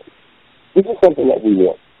and sisters. This is something that we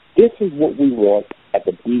want. This is what we want at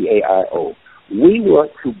the B.A.I.O. We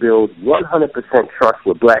want to build 100% trust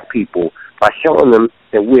with black people by showing them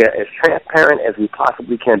that we're as transparent as we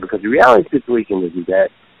possibly can, because the reality situation is that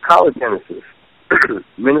College Genesis,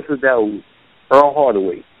 Minister Daoud, Earl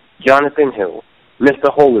Hardaway, Jonathan Hill, Mr.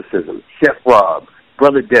 Holicism, Chef Rob,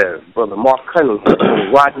 Brother Dev, Brother Mark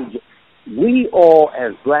Cunningham, Roger, we all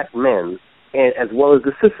as black men, and as well as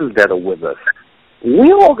the sisters that are with us,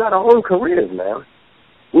 we all got our own careers, man.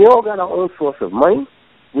 We all got our own source of money.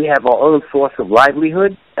 We have our own source of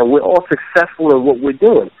livelihood, and we're all successful in what we're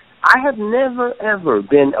doing. I have never, ever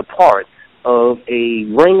been a part of a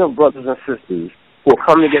ring of brothers and sisters who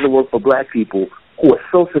come together to work for black people who are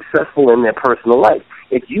so successful in their personal life.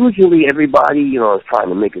 It's usually everybody, you know, is trying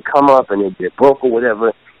to make a come up and they're broke or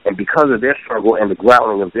whatever, and because of their struggle and the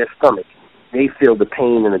growling of their stomach, they feel the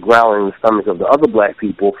pain and the growling in the stomach of the other black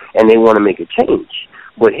people, and they want to make a change.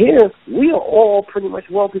 But here, we are all pretty much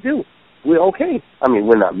well-to-do. We're okay. I mean,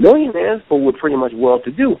 we're not millionaires, but we're pretty much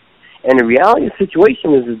well-to-do. And the reality of the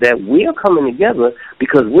situation is that we are coming together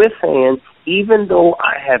because we're saying, even though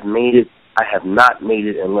I have made it, I have not made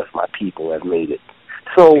it unless my people have made it.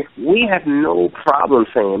 So we have no problem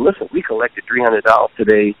saying, listen, we collected $300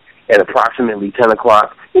 today at approximately 10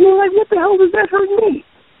 o'clock. And you're like, what the hell does that hurt me?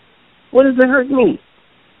 What does it hurt me?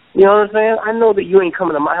 You know what I'm saying? I know that you ain't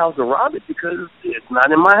coming to my house to rob it because it's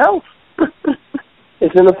not in my house.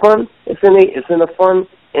 It's in a fund. It's in a fund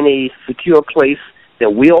in a secure place that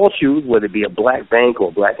we all choose, whether it be a black bank or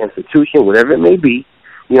a black institution, whatever it may be.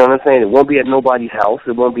 You know what I'm saying? It won't be at nobody's house.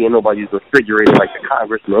 It won't be in nobody's refrigerator like the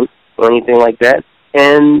congressman or anything like that.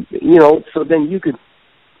 And you know, so then you could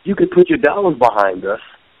put your dollars behind us,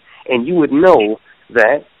 and you would know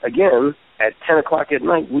that again. At 10 o'clock at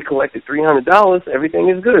night, we collected $300. Everything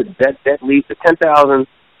is good. That leaves to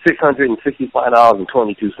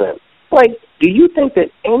 $10,665.22. Like, do you think that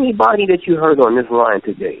anybody that you heard on this line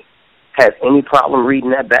today has any problem reading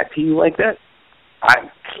that back to you like that? I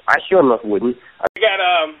sure enough wouldn't. I got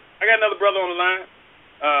another brother on the line.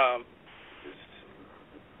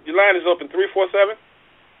 Your line is open, 347.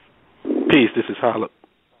 Peace. This is Hollip.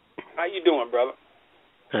 How you doing, brother?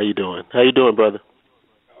 How you doing, brother?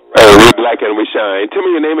 We black and we shine. Tell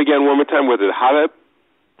me your name again one more time. Was it Hollip?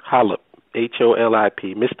 Hollip.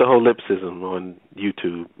 H-O-L-I-P. Mr. Holipsism on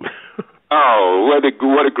YouTube. Oh, what a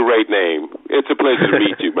great name. It's a pleasure to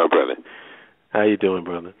meet you, my brother. How you doing,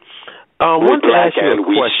 brother? We're black and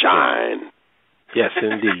we shine. Yes,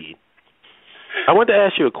 indeed. I want to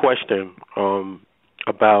ask you a question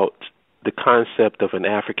about the concept of an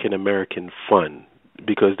African American fund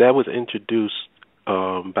because that was introduced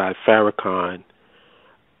by Farrakhan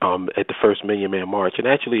at the first Million Man March, and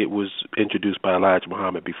actually it was introduced by Elijah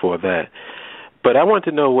Muhammad before that. But I want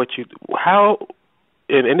to know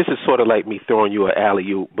and this is sort of like me throwing you an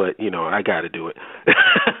alley-oop, but, I got to do it.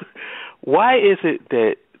 Why is it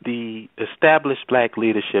that the established black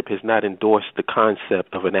leadership has not endorsed the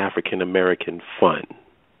concept of an African American fund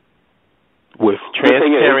with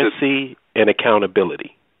transparency and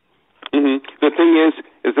accountability? Mm-hmm. The thing is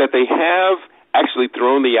that they have actually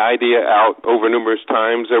thrown the idea out over numerous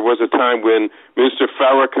times. There was a time when Mr.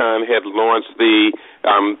 Farrakhan had launched the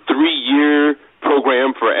 3-year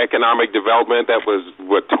program for economic development. That was,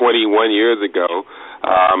 21 years ago.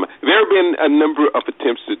 There have been a number of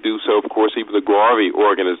attempts to do so. Of course, even the Garvey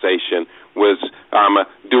organization was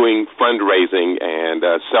doing fundraising and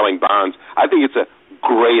selling bonds. I think it's a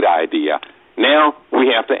great idea. Now we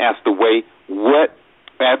have to ask the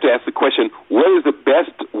question, what is the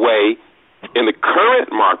best way in the current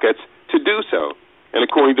markets to do so? And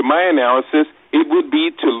according to my analysis, it would be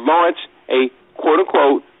to launch a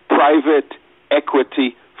quote-unquote private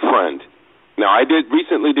equity fund. Now, I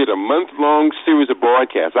recently did a month-long series of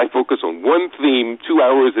broadcasts. I focus on one theme 2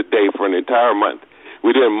 hours a day for an entire month.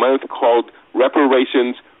 We did a month called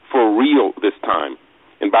Reparations for Real this time.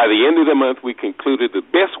 And by the end of the month, we concluded the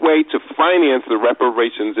best way to finance the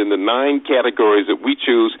reparations in the 9 categories that we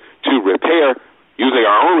choose to repair using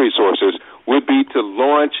our own resources would be to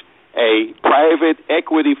launch a private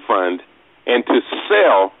equity fund and to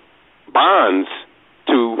sell bonds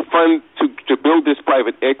to build this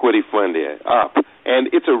private equity fund up.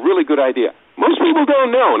 And it's a really good idea. Most people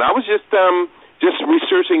don't know. And I was just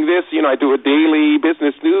researching this. I do a daily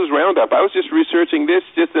business news roundup. I was just researching this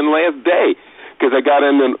just in the last day because I got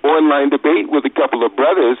in an online debate with a couple of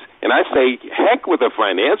brothers, and I say, heck with the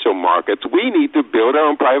financial markets. We need to build our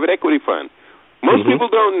own private equity fund. Most people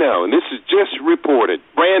don't know, and this is just reported,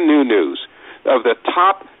 brand new news, of the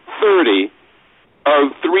top 30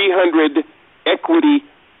 of 300 equity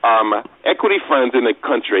funds in the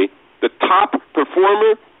country. The top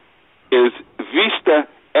performer is Vista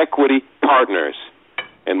Equity Partners.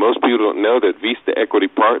 And most people don't know that Vista Equity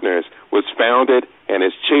Partners was founded and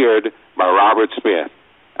is chaired by Robert Smith,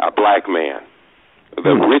 a black man,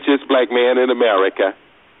 the richest black man in America.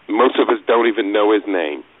 Most of us don't even know his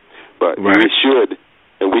name. But we should.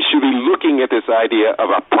 And we should be looking at this idea of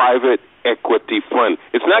a private equity fund.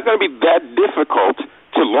 It's not going to be that difficult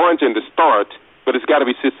to launch and to start, but it's got to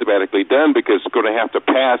be systematically done because it's going to have to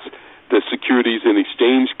pass the Securities and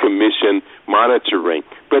Exchange Commission monitoring.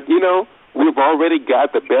 But, we've already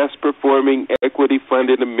got the best performing equity fund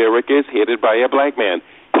in America. It's headed by a black man.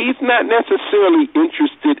 He's not necessarily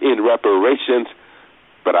interested in reparations,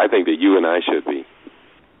 but I think that you and I should be.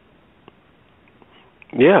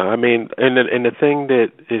 Yeah, I mean, and the thing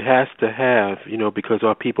that it has to have, because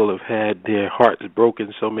our people have had their hearts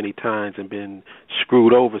broken so many times and been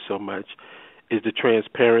screwed over so much, is the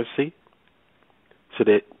transparency, so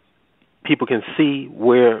that people can see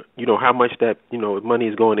where, how much that, money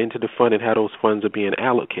is going into the fund and how those funds are being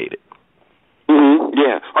allocated. Mm-hmm.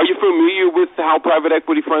 Yeah. Are you familiar with how private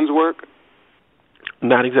equity funds work?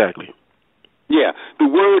 Not exactly. Yeah. The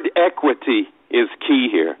word equity is key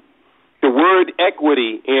here. The word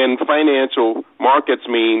equity in financial markets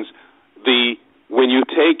means when you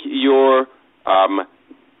take your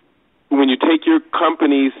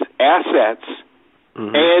company's assets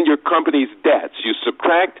and your company's debts, you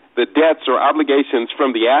subtract the debts or obligations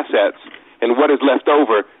from the assets, and what is left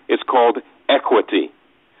over is called equity.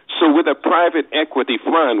 So with a private equity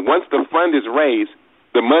fund, once the fund is raised,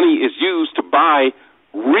 the money is used to buy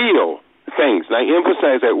real things. And I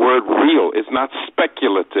emphasize that word real. It's not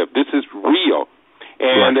speculative. This is real.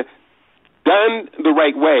 And done the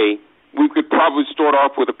right way, we could probably start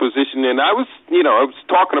off with a position. And I was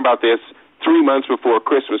talking about this 3 months before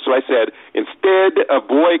Christmas. So I said, instead of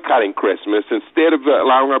boycotting Christmas, instead of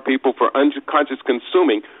allowing our people for unconscious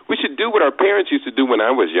consuming, we should do what our parents used to do when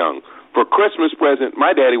I was young. For Christmas present,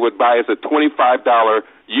 my daddy would buy us a $25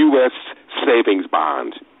 U.S. savings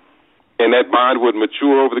bond. And that bond would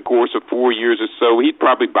mature over the course of 4 years or so. He'd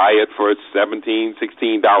probably buy it for $17,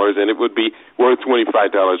 $16, and it would be worth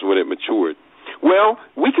 $25 when it matured. Well,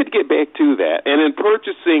 we could get back to that. And in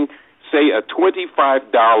purchasing, say, a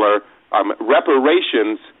 $25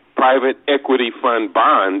 reparations private equity fund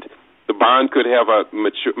bond, the bond could have a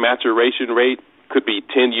maturation rate, could be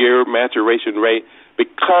 10-year maturation rate.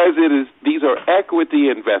 Because these are equity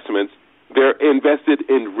investments, they're invested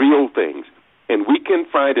in real things. And we can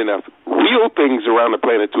find enough real things around the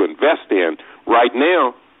planet to invest in. Right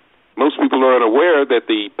now, most people are unaware that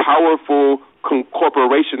the powerful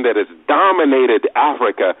corporation that has dominated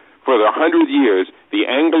Africa for the 100 years, the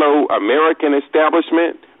Anglo-American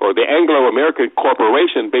establishment, or the Anglo-American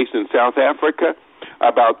Corporation based in South Africa,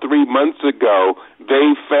 about 3 months ago,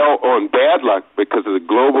 they fell on bad luck because of the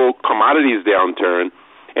global commodities downturn,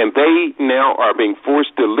 and they now are being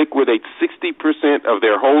forced to liquidate 60% of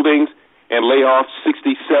their holdings and lay off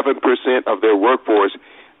 67% of their workforce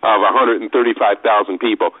of 135,000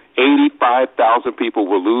 people. 85,000 people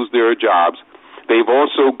will lose their jobs. They've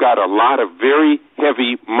also got a lot of very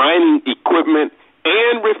heavy mining equipment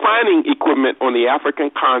and refining equipment on the African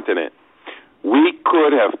continent. We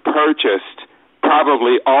could have purchased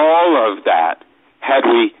probably all of that had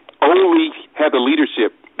we only had the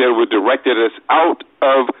leadership that would have directed us out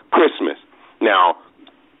of Christmas. Now,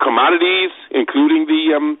 commodities, including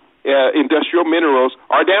the industrial minerals,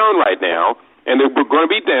 are down right now, and they're going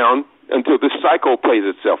to be down until this cycle plays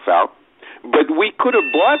itself out. But we could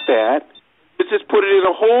have bought that. Let's just put it in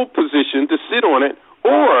a hold position to sit on it,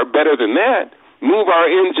 or, better than that, move our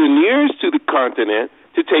engineers to the continent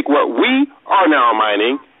to take what we are now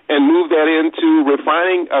mining and move that into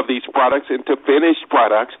refining of these products into finished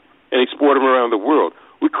products and export them around the world.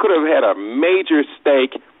 We could have had a major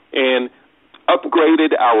stake and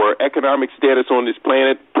upgraded our economic status on this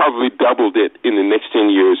planet, probably doubled it in the next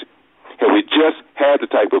 10 years. And we just had the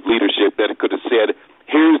type of leadership that could have said,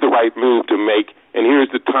 here's the right move to make, and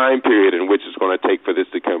here's the time period in which it's going to take for this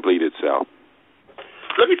to complete itself.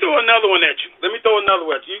 Let me throw another one at you.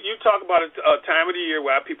 You talk about a time of the year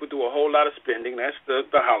where people do a whole lot of spending. That's the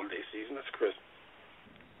holiday season. That's Christmas.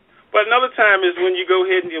 But another time is when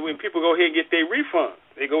when people go ahead and get their refunds.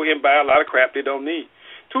 They go ahead and buy a lot of crap they don't need.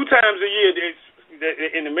 2 times a year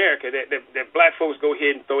in America that black folks go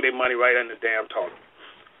ahead and throw their money right on the damn toilet.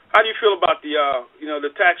 How do you feel about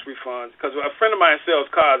the tax refunds? Because a friend of mine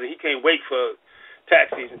sells cars, and he can't wait for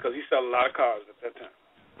tax season because he sells a lot of cars at that time.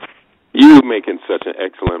 You're making such an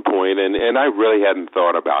excellent point, and I really hadn't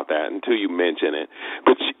thought about that until you mentioned it.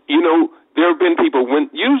 But, there have been people,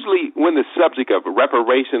 usually when the subject of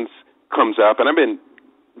reparations comes up, and I've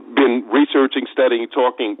been researching, studying,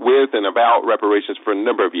 talking with and about reparations for a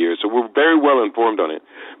number of years, so we're very well informed on it.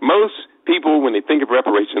 Most people, when they think of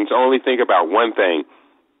reparations, only think about one thing: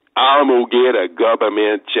 I'm going to get a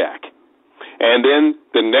government check. And then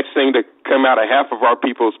the next thing to come out of half of our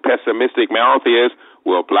people's pessimistic mouth is,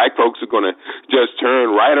 well, black folks are going to just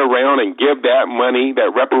turn right around and give that money,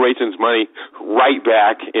 that reparations money, right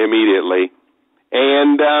back immediately.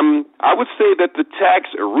 And I would say that the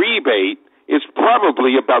tax rebate is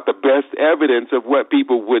probably about the best evidence of what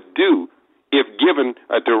people would do if given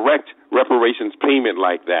a direct reparations payment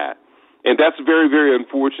like that. And that's very, very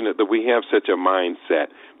unfortunate that we have such a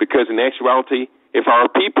mindset, because in actuality, if our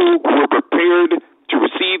people were prepared to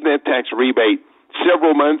receive that tax rebate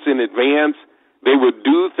several months in advance, they would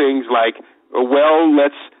do things like,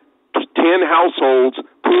 let's 10 households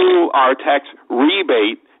pool our tax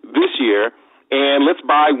rebate this year, and let's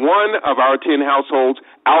buy one of our 10 households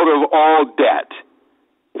out of all debt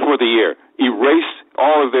for the year. Erase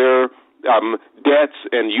all of their debts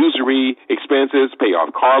and usury expenses, pay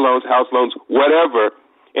off car loans, house loans, whatever,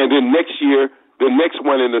 and then next year, the next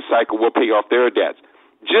one in the cycle will pay off their debts.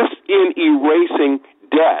 Just in erasing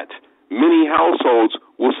debt, many households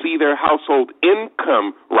will see their household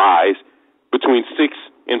income rise between 6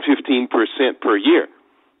 and 15% per year.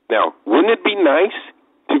 Now, wouldn't it be nice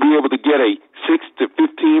to be able to get a 6 to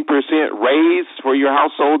 15% raise for your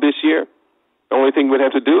household this year? The only thing we'd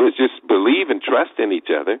have to do is just believe and trust in each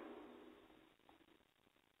other.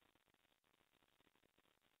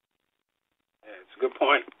 Yeah, it's a good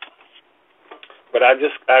point. But I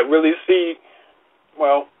really see,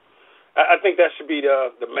 I think that should be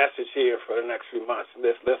the message here for the next few months.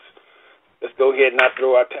 Let's go ahead and not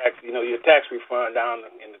throw our your tax refund down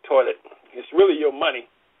in the toilet. It's really your money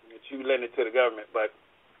that you lend it to the government. But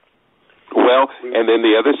and then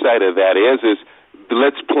the other side of that is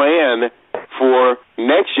let's plan for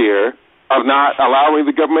next year of not allowing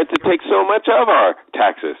the government to take so much of our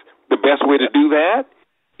taxes. The best way to do that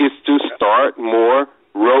is to start more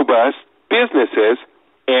robust businesses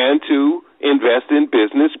and to invest in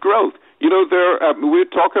business growth. We're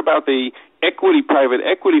talking about the private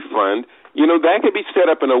equity fund. That could be set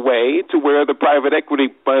up in a way to where the private equity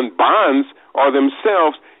fund bonds are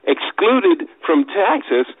themselves excluded from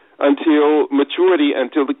taxes until maturity,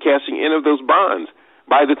 until the cashing in of those bonds.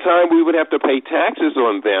 By the time we would have to pay taxes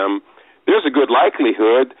on them, there's a good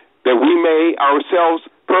likelihood that we may ourselves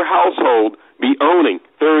per household be owning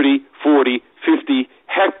 30, 40, 50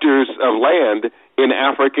 hectares of land in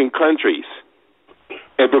African countries,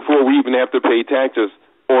 and before we even have to pay taxes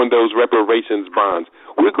on those reparations bonds.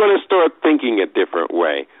 We're going to start thinking a different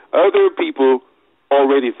way. Other people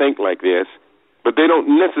already think like this, but they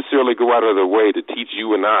don't necessarily go out of their way to teach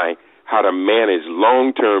you and I how to manage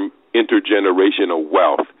long-term intergenerational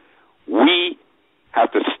wealth. We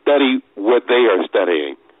have to study what they are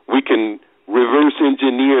studying. We can reverse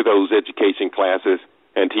engineer those education classes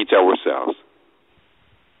and teach ourselves.